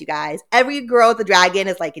dragons, you guys. Every girl with a dragon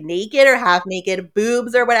is like naked or half naked,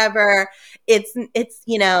 boobs or whatever. It's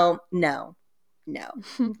no.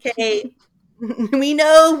 Okay. We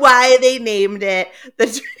know why they named it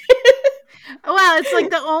Well, it's like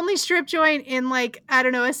the only strip joint in like, I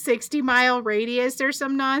don't know, a 60-mile radius or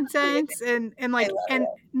some nonsense. And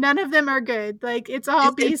none of them are good. Like it's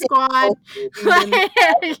all B Squad. The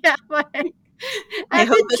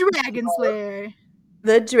Dragon's Lair.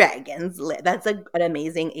 The Dragon's Lair. That's an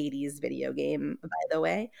amazing 80s video game, by the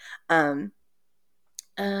way.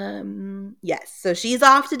 Yes. So she's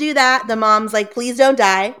off to do that. The mom's like, please don't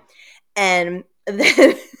die. And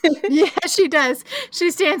then yeah, she does. She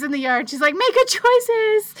stands in the yard. She's like, make good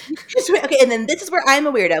choices. Okay, and then this is where I'm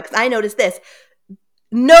a weirdo because I noticed this.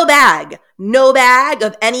 No bag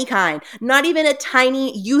of any kind. Not even a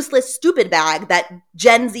tiny, useless, stupid bag that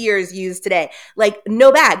Gen Zers use today. Like,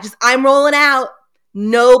 no bag. Just I'm rolling out.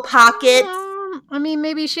 No pockets. I mean,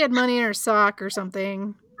 maybe she had money in her sock or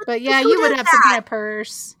something. But yeah, you would have some kind of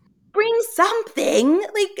purse. Bring something.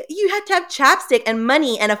 Like, you had to have chapstick and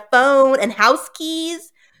money and a phone and house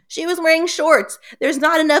keys. She was wearing shorts. There's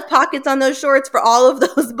not enough pockets on those shorts for all of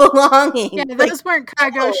those belongings. Yeah, those weren't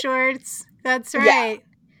cargo shorts. That's right.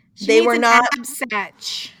 Yeah. They were not.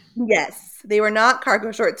 Absatch. Yes. They were not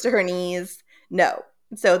cargo shorts to her knees. No.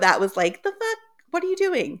 So that was like, the fuck? What are you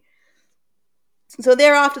doing? So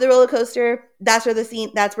they're off to the roller coaster. That's where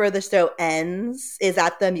the show ends, is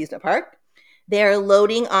at the amusement park. They're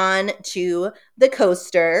loading on to the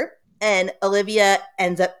coaster, and Olivia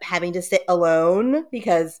ends up having to sit alone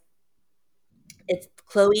because it's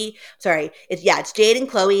Jade and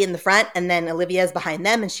Chloe in the front, and then Olivia's behind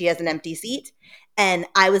them, and she has an empty seat. And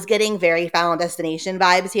I was getting very Final Destination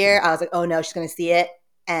vibes here. I was like, oh no, she's going to see it,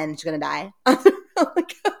 and she's going to die on the roller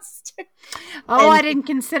coaster. Oh, I didn't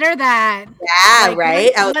consider that. Yeah, like,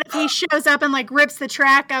 right? What if he shows up and like rips the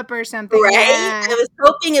track up or something? Right? Yeah. I was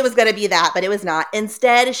hoping it was going to be that, but it was not.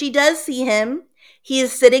 Instead, she does see him. He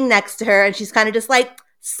is sitting next to her, and she's kind of just like,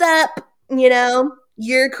 sup,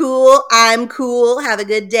 you're cool, I'm cool, have a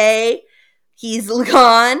good day. He's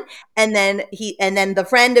gone, and then the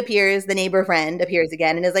friend appears, the neighbor friend appears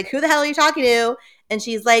again, and is like, who the hell are you talking to? And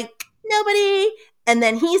she's like, nobody. And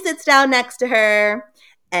then he sits down next to her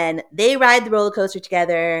and they ride the roller coaster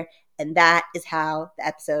together. And that is how the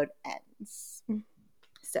episode ends.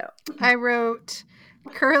 So I wrote,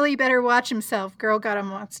 Curly better watch himself. Girl got a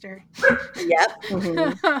monster. Yep.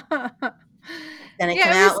 Mm-hmm. Gonna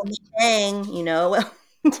come out with a bang, you know.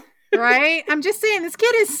 Right? I'm just saying, this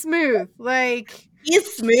kid is smooth. Like,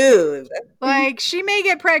 he's smooth. Like, she may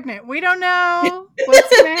get pregnant. We don't know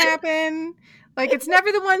what's gonna happen. Like, it's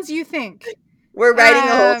never the ones you think. We're writing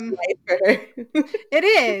a whole life for her. It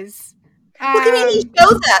is. Look at me, he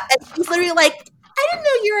shows up and she's literally like, I didn't know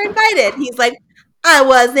you were invited. He's like, I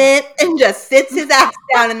wasn't, and just sits his ass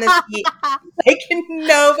down in the seat like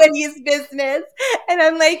nobody's business. And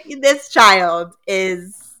I'm like, this child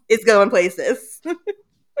is going places.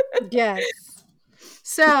 Yes.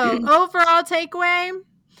 So, overall takeaway,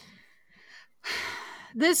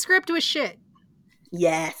 this script was shit.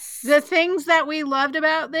 Yes. The things that we loved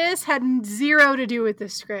about this had zero to do with the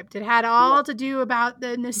script. It had all to do about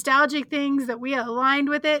the nostalgic things that we aligned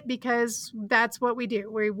with it, because that's what we do.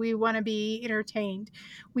 We want to be entertained.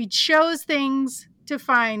 We chose things to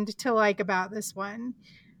find to like about this one.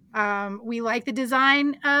 We like the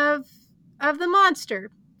design of the monster.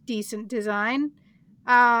 Decent design.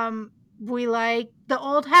 We like the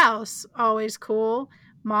old house. Always cool.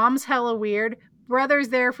 Mom's hella weird. Brother's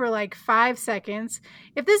there for like 5 seconds.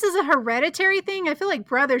 If this is a hereditary thing, I feel like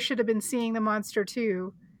Brother should have been seeing the monster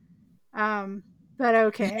too. But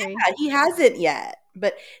okay. Yeah, he hasn't yet.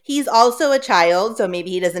 But he's also a child, so maybe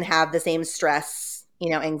he doesn't have the same stress,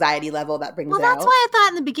 anxiety level that brings out. Well, that's why I thought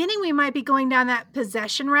in the beginning we might be going down that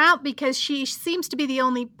possession route, because she seems to be the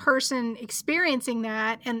only person experiencing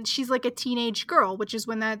that, and she's like a teenage girl, which is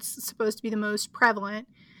when that's supposed to be the most prevalent.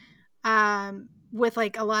 With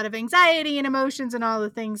like a lot of anxiety and emotions and all the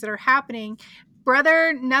things that are happening.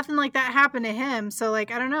 Brother, nothing like that happened to him. So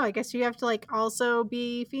like, I don't know, I guess you have to like also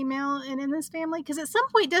be female and in this family. Because at some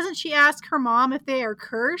point, doesn't she ask her mom if they are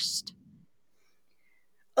cursed?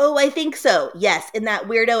 Oh, I think so. Yes. In that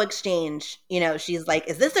weirdo exchange, she's like,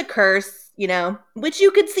 is this a curse? Which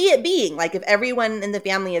you could see it being. Like if everyone in the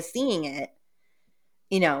family is seeing it,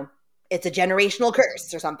 it's a generational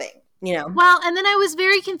curse or something. Well, and then I was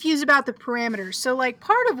very confused about the parameters. So, like,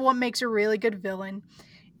 part of what makes a really good villain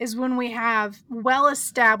is when we have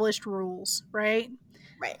well-established rules, right?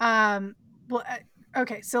 Right.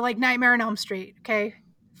 Okay, so like Nightmare on Elm Street, okay?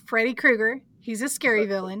 Freddy Krueger, he's a scary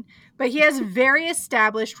villain, but he has very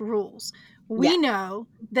established rules. We know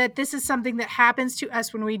that this is something that happens to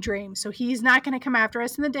us when we dream. So he's not going to come after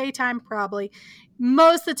us in the daytime, probably.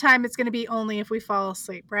 Most of the time, it's going to be only if we fall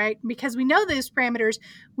asleep, right? Because we know those parameters.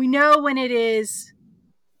 We know when it is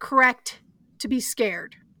correct to be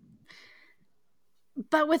scared.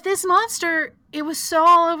 But with this monster, it was so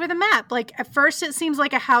all over the map. Like, at first, it seems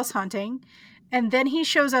like a house haunting. And then he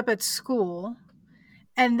shows up at school.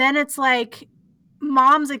 And then it's like,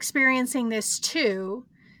 mom's experiencing this too.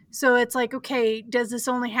 So it's like, okay, does this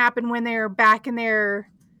only happen when they're back in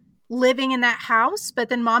their living in that house? But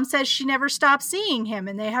then mom says she never stopped seeing him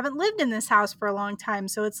and they haven't lived in this house for a long time.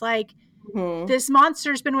 So it's like, this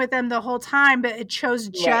monster's been with them the whole time, but it chose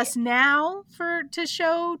just now to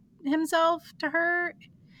show himself to her.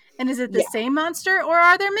 And is it the same monster, or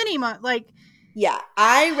are there many Yeah,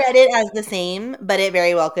 I read it as the same, but it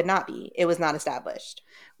very well could not be. It was not established.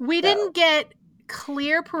 We didn't get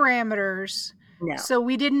clear parameters. No. So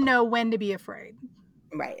we didn't know when to be afraid.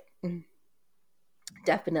 Right.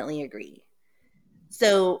 Definitely agree.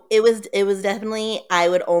 So it was definitely, I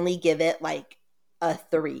would only give it like a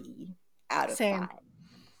 3 out of 5.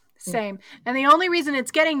 Same. And the only reason it's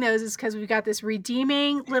getting those is because we've got this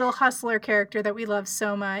redeeming little hustler character that we love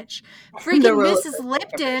so much. Freaking Mrs.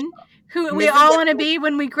 Lipton, who we all want to be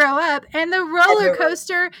when we grow up, and the roller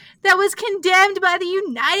coaster that was condemned by the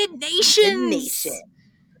United Nations.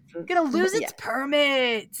 Gonna lose its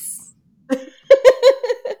permits.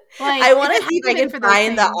 I want to see if I can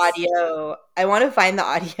find the audio. I want to find the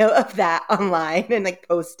audio of that online and like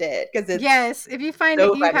post it, because it's if you find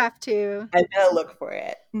it, you have to. I'm gonna look for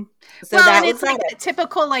it. So that it's like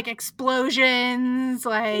typical like explosions,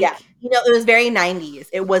 like it was very 90s.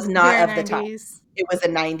 It was not of the time. It was a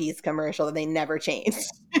 90s commercial that they never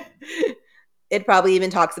changed. It probably even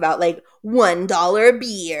talks about like $1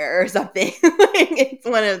 beer or something. Like it's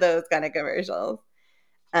one of those kind of commercials.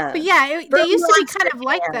 But they used to be kind of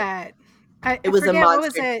like that. It was a monster. What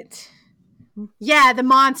was it? Yeah, the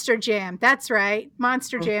Monster Jam. That's right.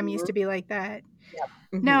 Monster Jam used to be like that.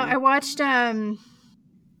 Yep. No, I watched a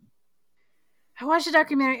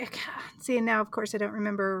documentary. See, now of course I don't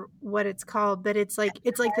remember what it's called, but it's like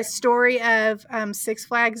the story of Six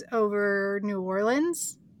Flags over New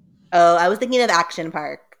Orleans. Oh, I was thinking of Action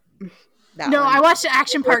Park. No, I watched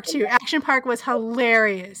Action Park too. Action Park was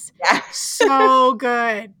hilarious. Yeah. So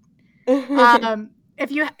good.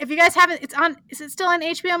 If you guys haven't, it's on. Is it still on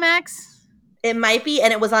HBO Max? It might be,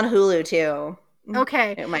 and it was on Hulu too.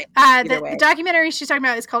 Okay. It might. The documentary she's talking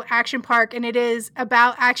about is called Action Park, and it is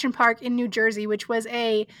about Action Park in New Jersey, which was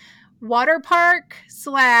a water park /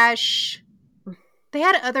 they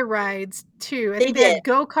had other rides too. I think they had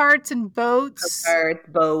go-karts and boats.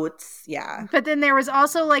 Boats, yeah. But then there was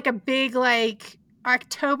also like a big like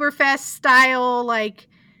Oktoberfest style like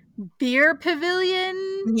beer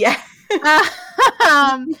pavilion. Yeah.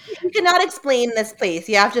 You cannot explain this place.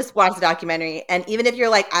 You have to just watch the documentary. And even if you're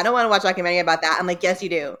like, I don't want to watch a documentary about that, I'm like, yes, you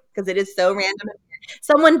do. Because it is so random.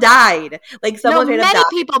 Someone died. Like many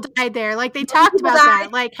people died there. Like they talked about that.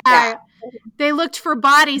 Like how they looked for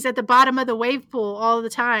bodies at the bottom of the wave pool all the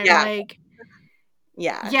time. Yeah. Like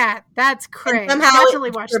yeah, that's crazy. And somehow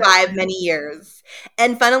it survived many years.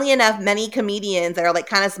 And funnily enough, many comedians that are like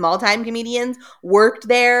kind of small time comedians worked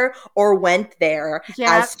there or went there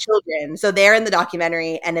as children. So they're in the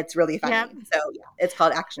documentary, and it's really funny. Yep. So it's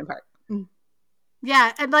called Action Park.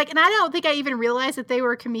 Yeah, and I don't think I even realized that they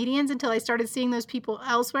were comedians until I started seeing those people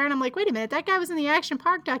elsewhere, and I'm like, wait a minute, that guy was in the Action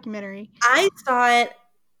Park documentary. I saw it.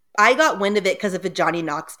 I got wind of it because of a Johnny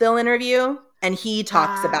Knoxville interview, and he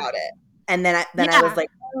talks about it. And then I was like,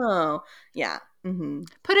 oh, yeah. Mm-hmm.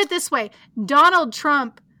 Put it this way. Donald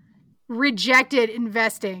Trump rejected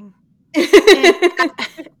investing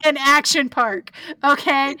in Action Park.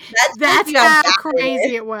 Okay? That's how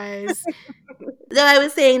crazy it was. So I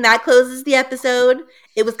was saying that closes the episode.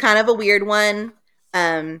 It was kind of a weird one.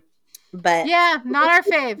 But yeah, not our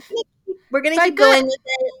fave. We're going to keep going with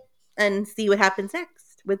it and see what happens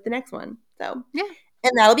next with the next one. So yeah.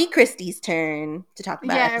 And that'll be Christy's turn to talk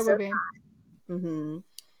about it will be. Mm-hmm.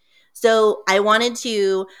 So I wanted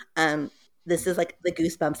to, this is like the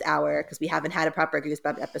Goosebumps hour because we haven't had a proper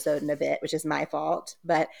Goosebumps episode in a bit, which is my fault.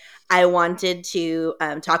 But I wanted to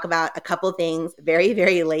talk about a couple things very,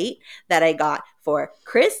 very late that I got for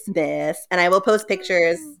Christmas. And I will post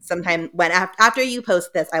pictures sometime after you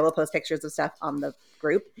post this, I will post pictures of stuff on the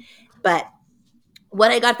group. But what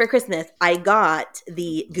I got for Christmas, I got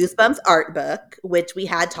the Goosebumps art book, which we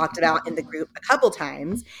had talked about in the group a couple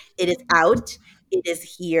times. It is out. It is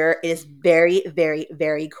here. It is very, very,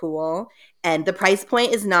 very cool. And the price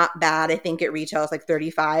point is not bad. I think it retails like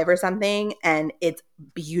 $35 or something. And it's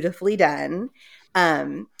beautifully done.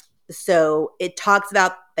 So it talks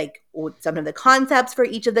about like some of the concepts for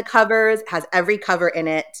each of the covers, has every cover in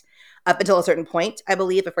it up until a certain point, I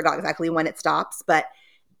believe. I forgot exactly when it stops. But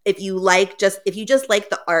if you just like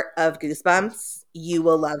the art of Goosebumps, you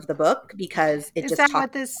will love the book because it is that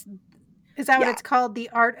what it's called? The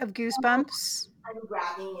Art of Goosebumps? I'm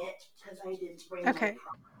grabbing it because I didn't bring it.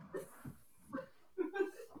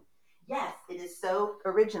 Yes, it is so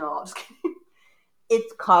original. Just kidding.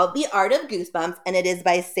 It's called The Art of Goosebumps, and it is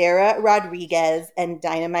by Sarah Rodriguez and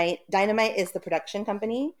Dynamite. Dynamite is the production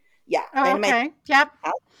company. Yeah. Oh, Dynamite. Okay. Yep.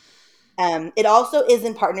 It also is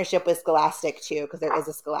in partnership with Scholastic too, because there is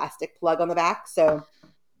a Scholastic plug on the back. So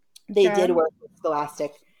they did work with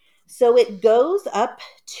Scholastic. So it goes up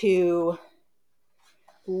to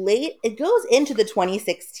it goes into the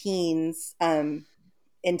 2016s,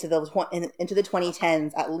 into the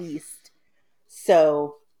 2010s at least.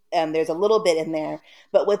 So there's a little bit in there.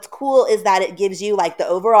 But what's cool is that it gives you like the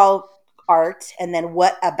overall art and then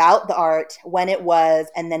what about the art, when it was,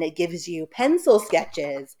 and then it gives you pencil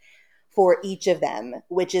sketches for each of them,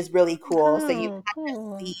 which is really cool. So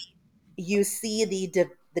you see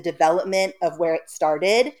the development of where it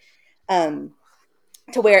started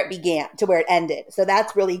to where it began, to where it ended. So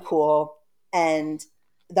that's really cool. And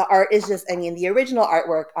the art is just, the original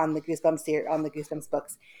artwork on the Goosebumps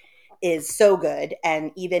books is so good.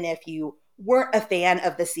 And even if you weren't a fan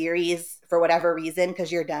of the series for whatever reason,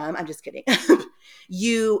 because you're dumb, I'm just kidding.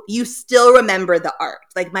 You still remember the art.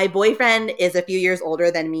 Like my boyfriend is a few years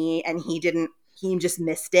older than me, and he just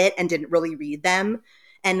missed it and didn't really read them.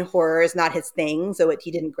 And horror is not his thing, so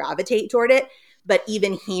he didn't gravitate toward it. But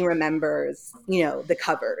even he remembers, the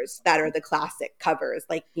covers that are the classic covers,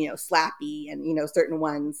 like, Slappy and, certain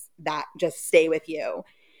ones that just stay with you.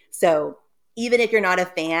 So even if you're not a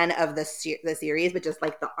fan of the series, but just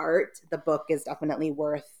like the art, the book is definitely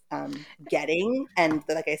worth getting. And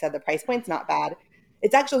like I said, the price point's not bad.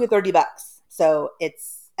 It's actually $30. So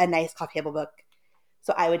it's a nice coffee table book.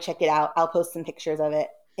 So I would check it out. I'll post some pictures of it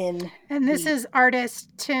in. And this is artist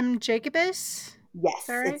Tim Jacobus? Yes.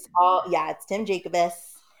 Right? It's Tim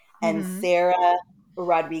Jacobus. And Sarah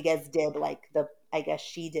Rodriguez did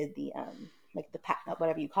she did the,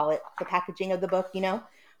 whatever you call it, the packaging of the book,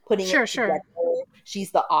 putting Sure, it together.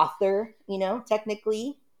 She's the author,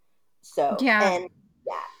 technically. So, and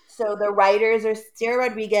yeah. So the writers are Sarah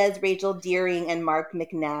Rodriguez, Rachel Deering, and Mark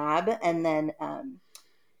McNabb. And then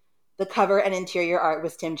the cover and interior art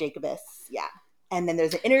was Tim Jacobus. Yeah. And then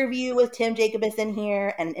there's an interview with Tim Jacobus in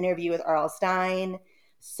here and an interview with R.L. Stine.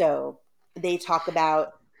 So they talk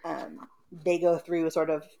about, they go through sort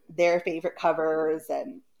of their favorite covers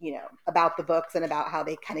and, about the books and about how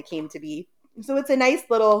they kind of came to be. So it's a nice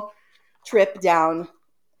little trip down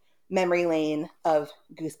memory lane of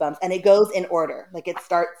Goosebumps. And it goes in order. Like it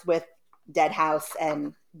starts with Dead House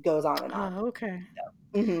and goes on and on. Oh, okay.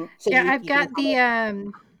 So I've got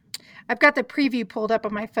the preview pulled up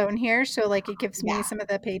on my phone here, so like it gives me some of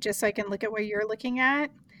the pages so I can look at what you're looking at.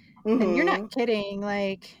 And you're not kidding,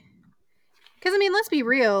 like, because I mean, let's be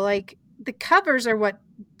real, like the covers are what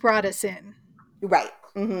brought us in, right?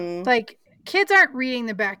 Like kids aren't reading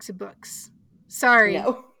the backs of books. Sorry,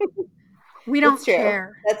 no. We don't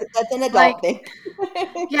care. That's an adult thing.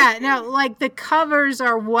 Yeah, no, like the covers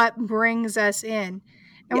are what brings us in.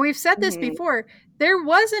 And we've said this before. There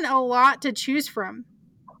wasn't a lot to choose from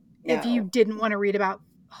if you didn't want to read about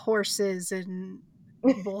horses and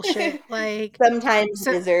bullshit. Like sometimes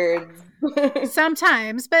lizards.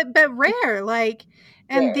 Sometimes, but rare. Like,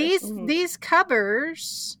 and these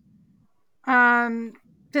covers,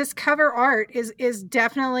 this cover art is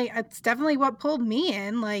definitely what pulled me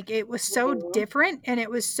in. Like it was so different and it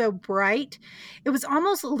was so bright. It was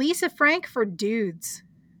almost Lisa Frank for dudes.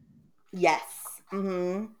 Yes.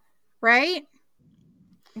 Right?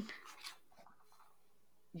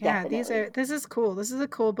 Definitely. Yeah, this is cool. This is a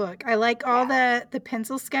cool book. I like all the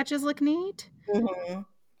pencil sketches look neat.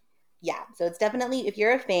 Yeah. So it's definitely, if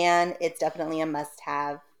you're a fan, it's definitely a must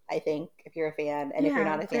have, I think, if you're a fan. And if you're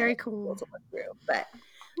not a fan, very it's cool to look through. But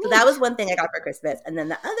so that was one thing I got for Christmas. And then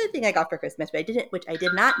the other thing I got for Christmas, which I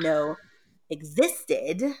did not know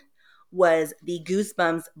existed, was the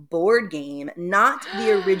Goosebumps board game, not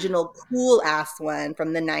the original cool ass one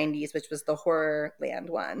from the 90s, which was the Horrorland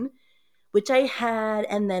one, which I had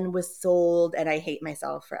and then was sold, and I hate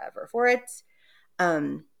myself forever for it.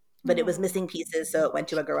 But it was missing pieces, so it went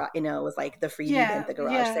to a garage. It was like the freebie at the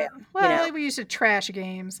garage sale. Well, we used to trash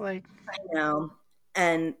games, like I know,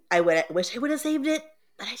 and I wish I would have saved it,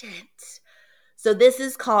 but I didn't. So this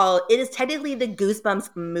is it is technically the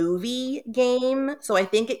Goosebumps movie game. So I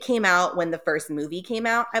think it came out when the first movie came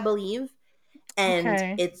out, I believe.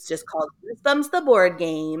 And it's just called Goosebumps the board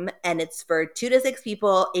game, and it's for 2 to 6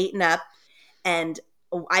 people, 8 and up. And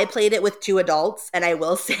I played it with 2 adults, and I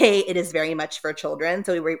will say it is very much for children.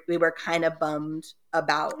 So we were kind of bummed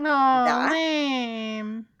about that.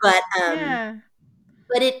 Lame. But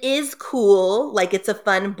it is cool. Like it's a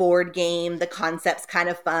fun board game. The concept's kind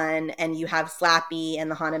of fun, and you have Slappy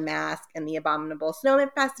and the Haunted Mask and the Abominable Snowman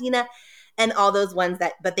Pastina and all those ones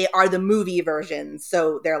but they are the movie versions.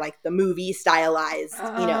 So they're like the movie stylized,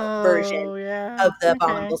 version of the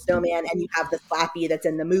Abominable Snowman. And you have the Slappy that's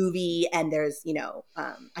in the movie. And there's,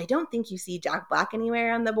 I don't think you see Jack Black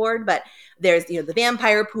anywhere on the board, but there's, the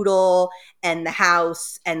vampire poodle and the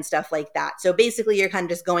house and stuff like that. So basically you're kind of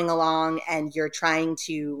just going along and you're trying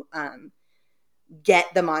to get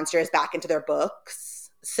the monsters back into their books.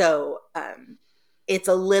 So, it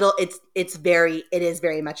is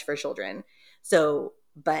very much for children. So,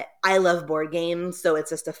 but I love board games. So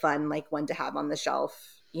it's just a fun, like one to have on the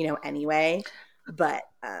shelf, anyway. But,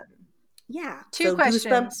 yeah. 2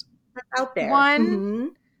 questions out there.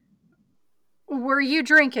 One, were you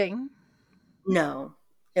drinking? No,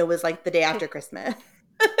 it was like the day after Christmas.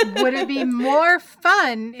 Would it be more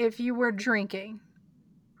fun if you were drinking?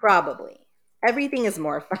 Probably. Everything is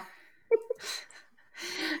more fun.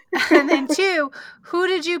 And then 2, who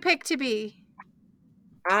did you pick to be?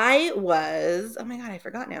 I was, oh my God, I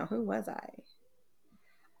forgot now. Who was I?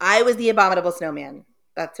 I was the Abominable Snowman.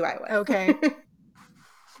 That's who I was. Okay.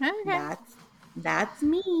 That's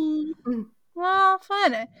me. Well,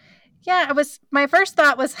 fun. Yeah, my first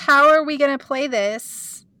thought was, how are we going to play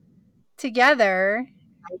this together?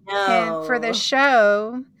 I know. And for the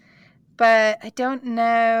show, but I don't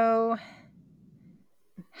know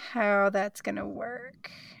how that's going to work.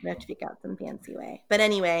 We have to figure out some fancy way. But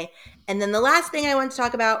anyway, and then the last thing I want to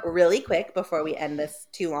talk about really quick before we end this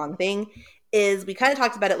too long thing is we kind of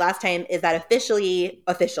talked about it last time, is that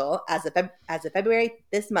official as of February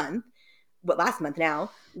this month, last month now,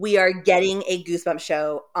 we are getting a Goosebumps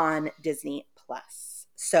show on Disney Plus.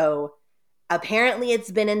 So apparently it's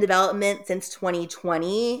been in development since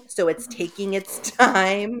 2020, so it's taking its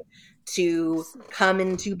time to come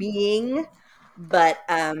into being. But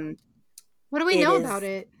what do we know about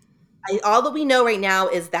it? All that we know right now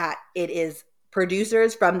is that it is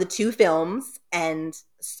producers from the 2 films, and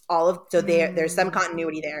there's some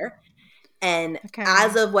continuity there. And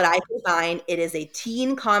as of what I can find, it is a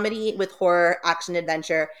teen comedy with horror, action,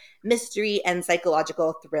 adventure, mystery, and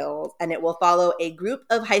psychological thrills. And it will follow a group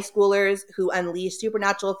of high schoolers who unleash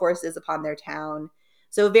supernatural forces upon their town.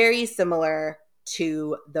 So very similar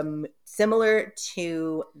to the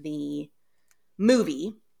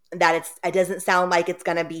movie. That it doesn't sound like it's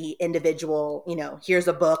going to be individual, here's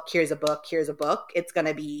a book, here's a book, here's a book. It's going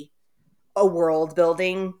to be a world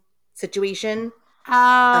building situation.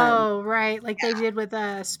 Oh, right. Like they did with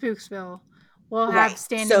Spooksville. We'll have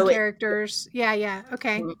standing characters. Yeah.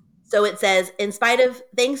 Okay. So it says,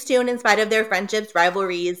 thanks to and in spite of their friendships,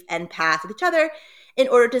 rivalries, and past with each other, in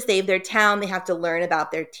order to save their town, they have to learn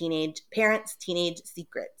about their teenage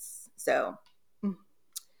secrets. So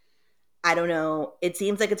I don't know. It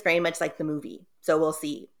seems like it's very much like the movie. So we'll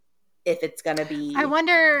see if it's going to be. I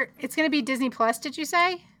wonder, it's going to be Disney Plus, did you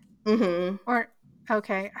say? Mm-hmm. Or,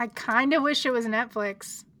 okay. I kind of wish it was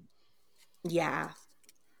Netflix. Yeah.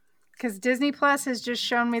 Because Disney Plus has just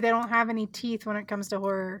shown me they don't have any teeth when it comes to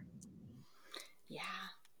horror. Yeah.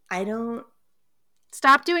 I don't.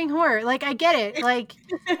 Stop doing horror. Like, I get it. Like,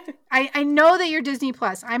 I know that you're Disney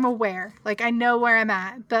Plus. I'm aware. Like, I know where I'm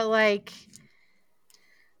at. But, like,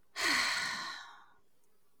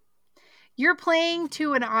 you're playing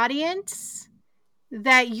to an audience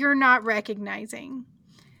that you're not recognizing.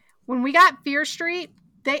 When we got Fear Street,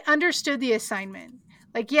 they understood the assignment.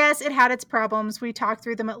 Like, yes, it had its problems. We talked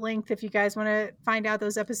through them at length if you guys want to find out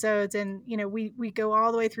those episodes. And, we go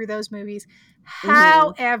all the way through those movies. Mm-hmm.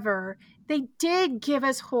 However, they did give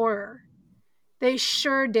us horror. They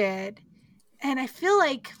sure did. And I feel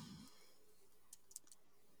like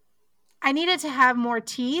I needed to have more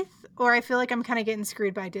teeth, or I feel like I'm kind of getting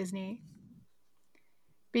screwed by Disney.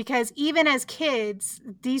 Because even as kids,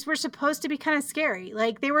 these were supposed to be kind of scary.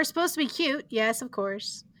 Like, they were supposed to be cute. Yes, of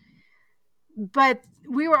course. But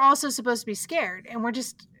we were also supposed to be scared. And I'm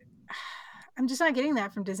just not getting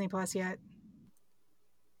that from Disney Plus yet.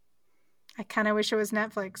 I kind of wish it was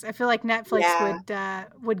Netflix. I feel like Netflix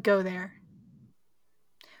would go there.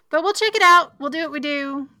 But we'll check it out. We'll do what we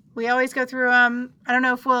do. We always go through them. I don't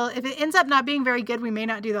know if it ends up not being very good, we may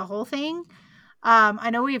not do the whole thing. I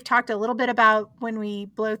know we've talked a little bit about when we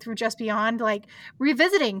blow through Just Beyond, like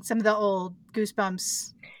revisiting some of the old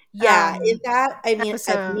Goosebumps. Yeah,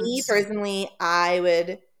 as me personally, I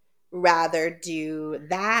would rather do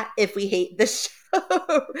that if we hate the show.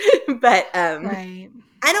 But right.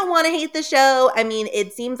 I don't want to hate the show. I mean,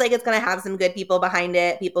 it seems like it's going to have some good people behind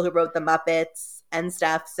it, people who wrote the Muppets and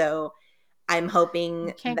stuff. So I'm hoping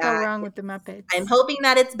you can't go wrong with the Muppets. I'm hoping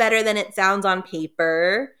that it's better than it sounds on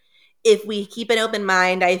paper. If we keep an open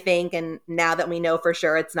mind, I think, and now that we know for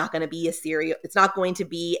sure it's not going to be it's not going to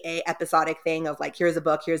be a episodic thing of like, here's a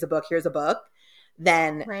book, here's a book, here's a book,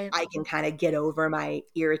 then I can kind of get over my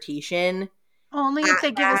irritation. Only if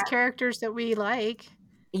they give us characters that we like.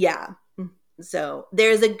 Yeah. So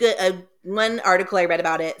there's one article I read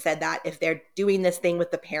about it said that if they're doing this thing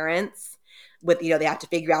with the parents, they have to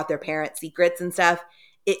figure out their parents' secrets and stuff,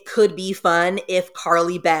 it could be fun if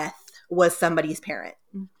Carly Beth was somebody's parent.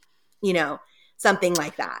 Something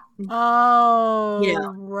like that. Oh,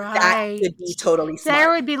 right. That could be totally smart. There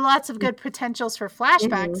would be lots of good potentials for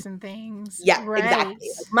flashbacks and things. Yeah, right. Exactly.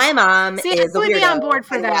 My mom is a weirdo. I would be on board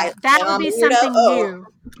for that. That would be something new.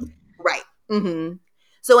 Right. Mm-hmm.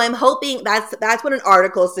 So I'm hoping that's what an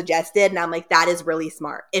article suggested, and I'm like, that is really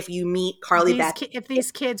smart. If you meet Carly Beth, if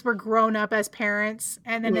these kids were grown up as parents,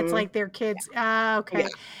 and then it's like their kids, okay, yeah.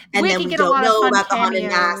 And then we don't know about the haunted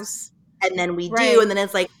mask. And then we do, and then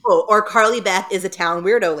it's like, or Carly Beth is a town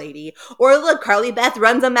weirdo lady, or look, Carly Beth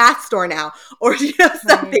runs a mask store now, or something.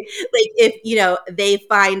 Like if they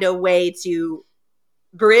find a way to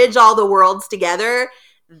bridge all the worlds together,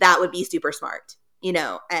 that would be super smart,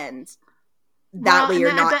 and that way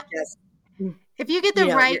you're not just. If you get the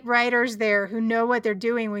right writers there who know what they're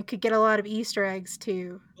doing, we could get a lot of Easter eggs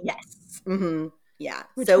too. Yes. Mm-hmm. Yeah.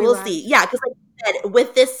 So we'll see. Yeah, because like I said,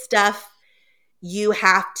 with this stuff, you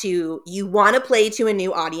want to play to a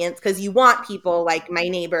new audience because you want people like my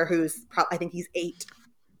neighbor who's I think he's 8,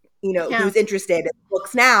 who's interested in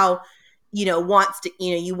books now, wants to,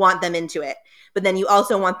 you want them into it. But then you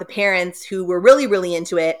also want the parents who were really, really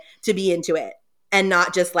into it to be into it and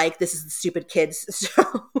not just like, this is the stupid kids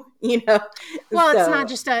show, Well, it's not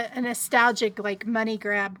just a nostalgic like money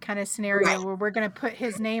grab kind of scenario where we're going to put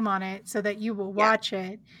his name on it so that you will watch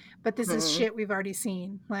it. But this is shit we've already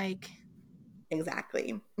seen. Like,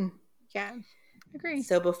 exactly. Yeah, agree.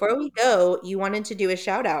 So before we go, you wanted to do a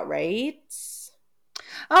shout out, right?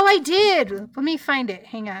 Oh, I did. Let me find it.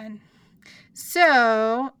 Hang on.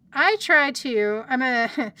 So I try to. I'm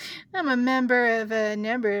a member of a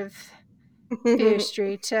number of Fear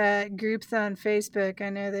Street groups on Facebook. I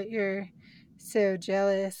know that you're so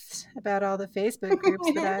jealous about all the Facebook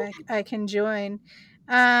groups that I can join.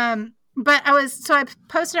 But I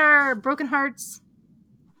posted our Broken Hearts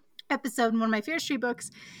episode in one of my Fear Street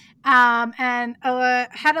books, and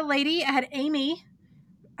had a lady, I had Amy,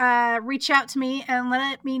 reach out to me and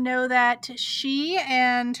let me know that she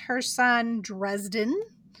and her son Dresden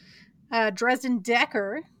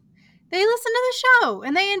Decker, they listen to the show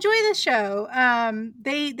and they enjoy the show.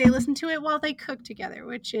 They listen to it while they cook together,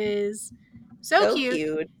 which is so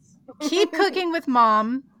cute. Keep cooking with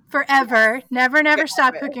Mom forever. Never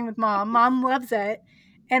stop cooking with Mom. Mom loves it,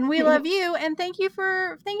 and we love you. And thank you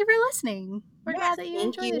for listening. We're glad that you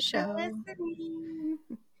enjoy the show.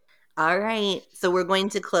 All right, so we're going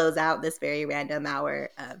to close out this very random hour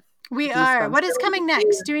of. We are. What is coming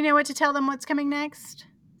next? Do we know what to tell them? What's coming next?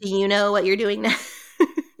 Do you know what you're doing next?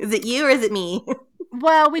 Is it you or is it me?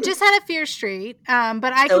 Well, we just had a Fear Street,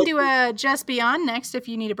 but I can do a Just Beyond next if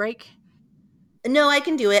you need a break. No, I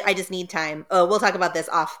can do it. I just need time. Oh, we'll talk about this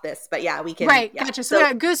off this, but yeah, we can. Right, yeah. Gotcha. So we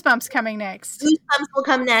got Goosebumps coming next. Goosebumps will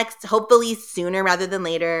come next, hopefully sooner rather than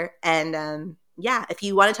later. And yeah, if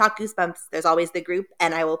you want to talk Goosebumps, there's always the group,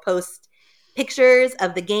 and I will post pictures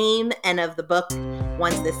of the game and of the book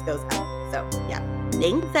once this goes up. So yeah,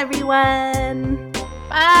 thanks everyone.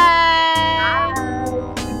 Bye.